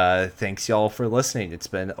thanks y'all for listening. It's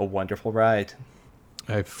been a wonderful ride.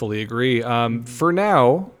 I fully agree. For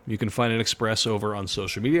now, you can find NXpress over on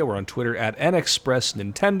social media. We're on Twitter at NXpress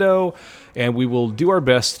Nintendo, and we will do our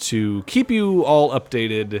best to keep you all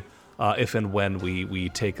updated if and when we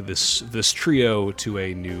take this trio to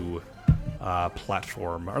a new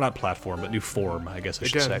platform, or not platform, but new form, I guess I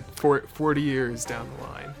should say. Again, 40 years down the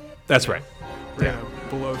line, That's right. we're gonna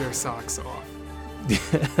blow their socks off.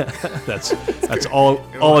 That's all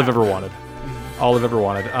I've ever wanted. All I've ever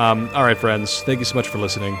wanted. All right, friends. Thank you so much for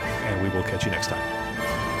listening, and we will catch you next time.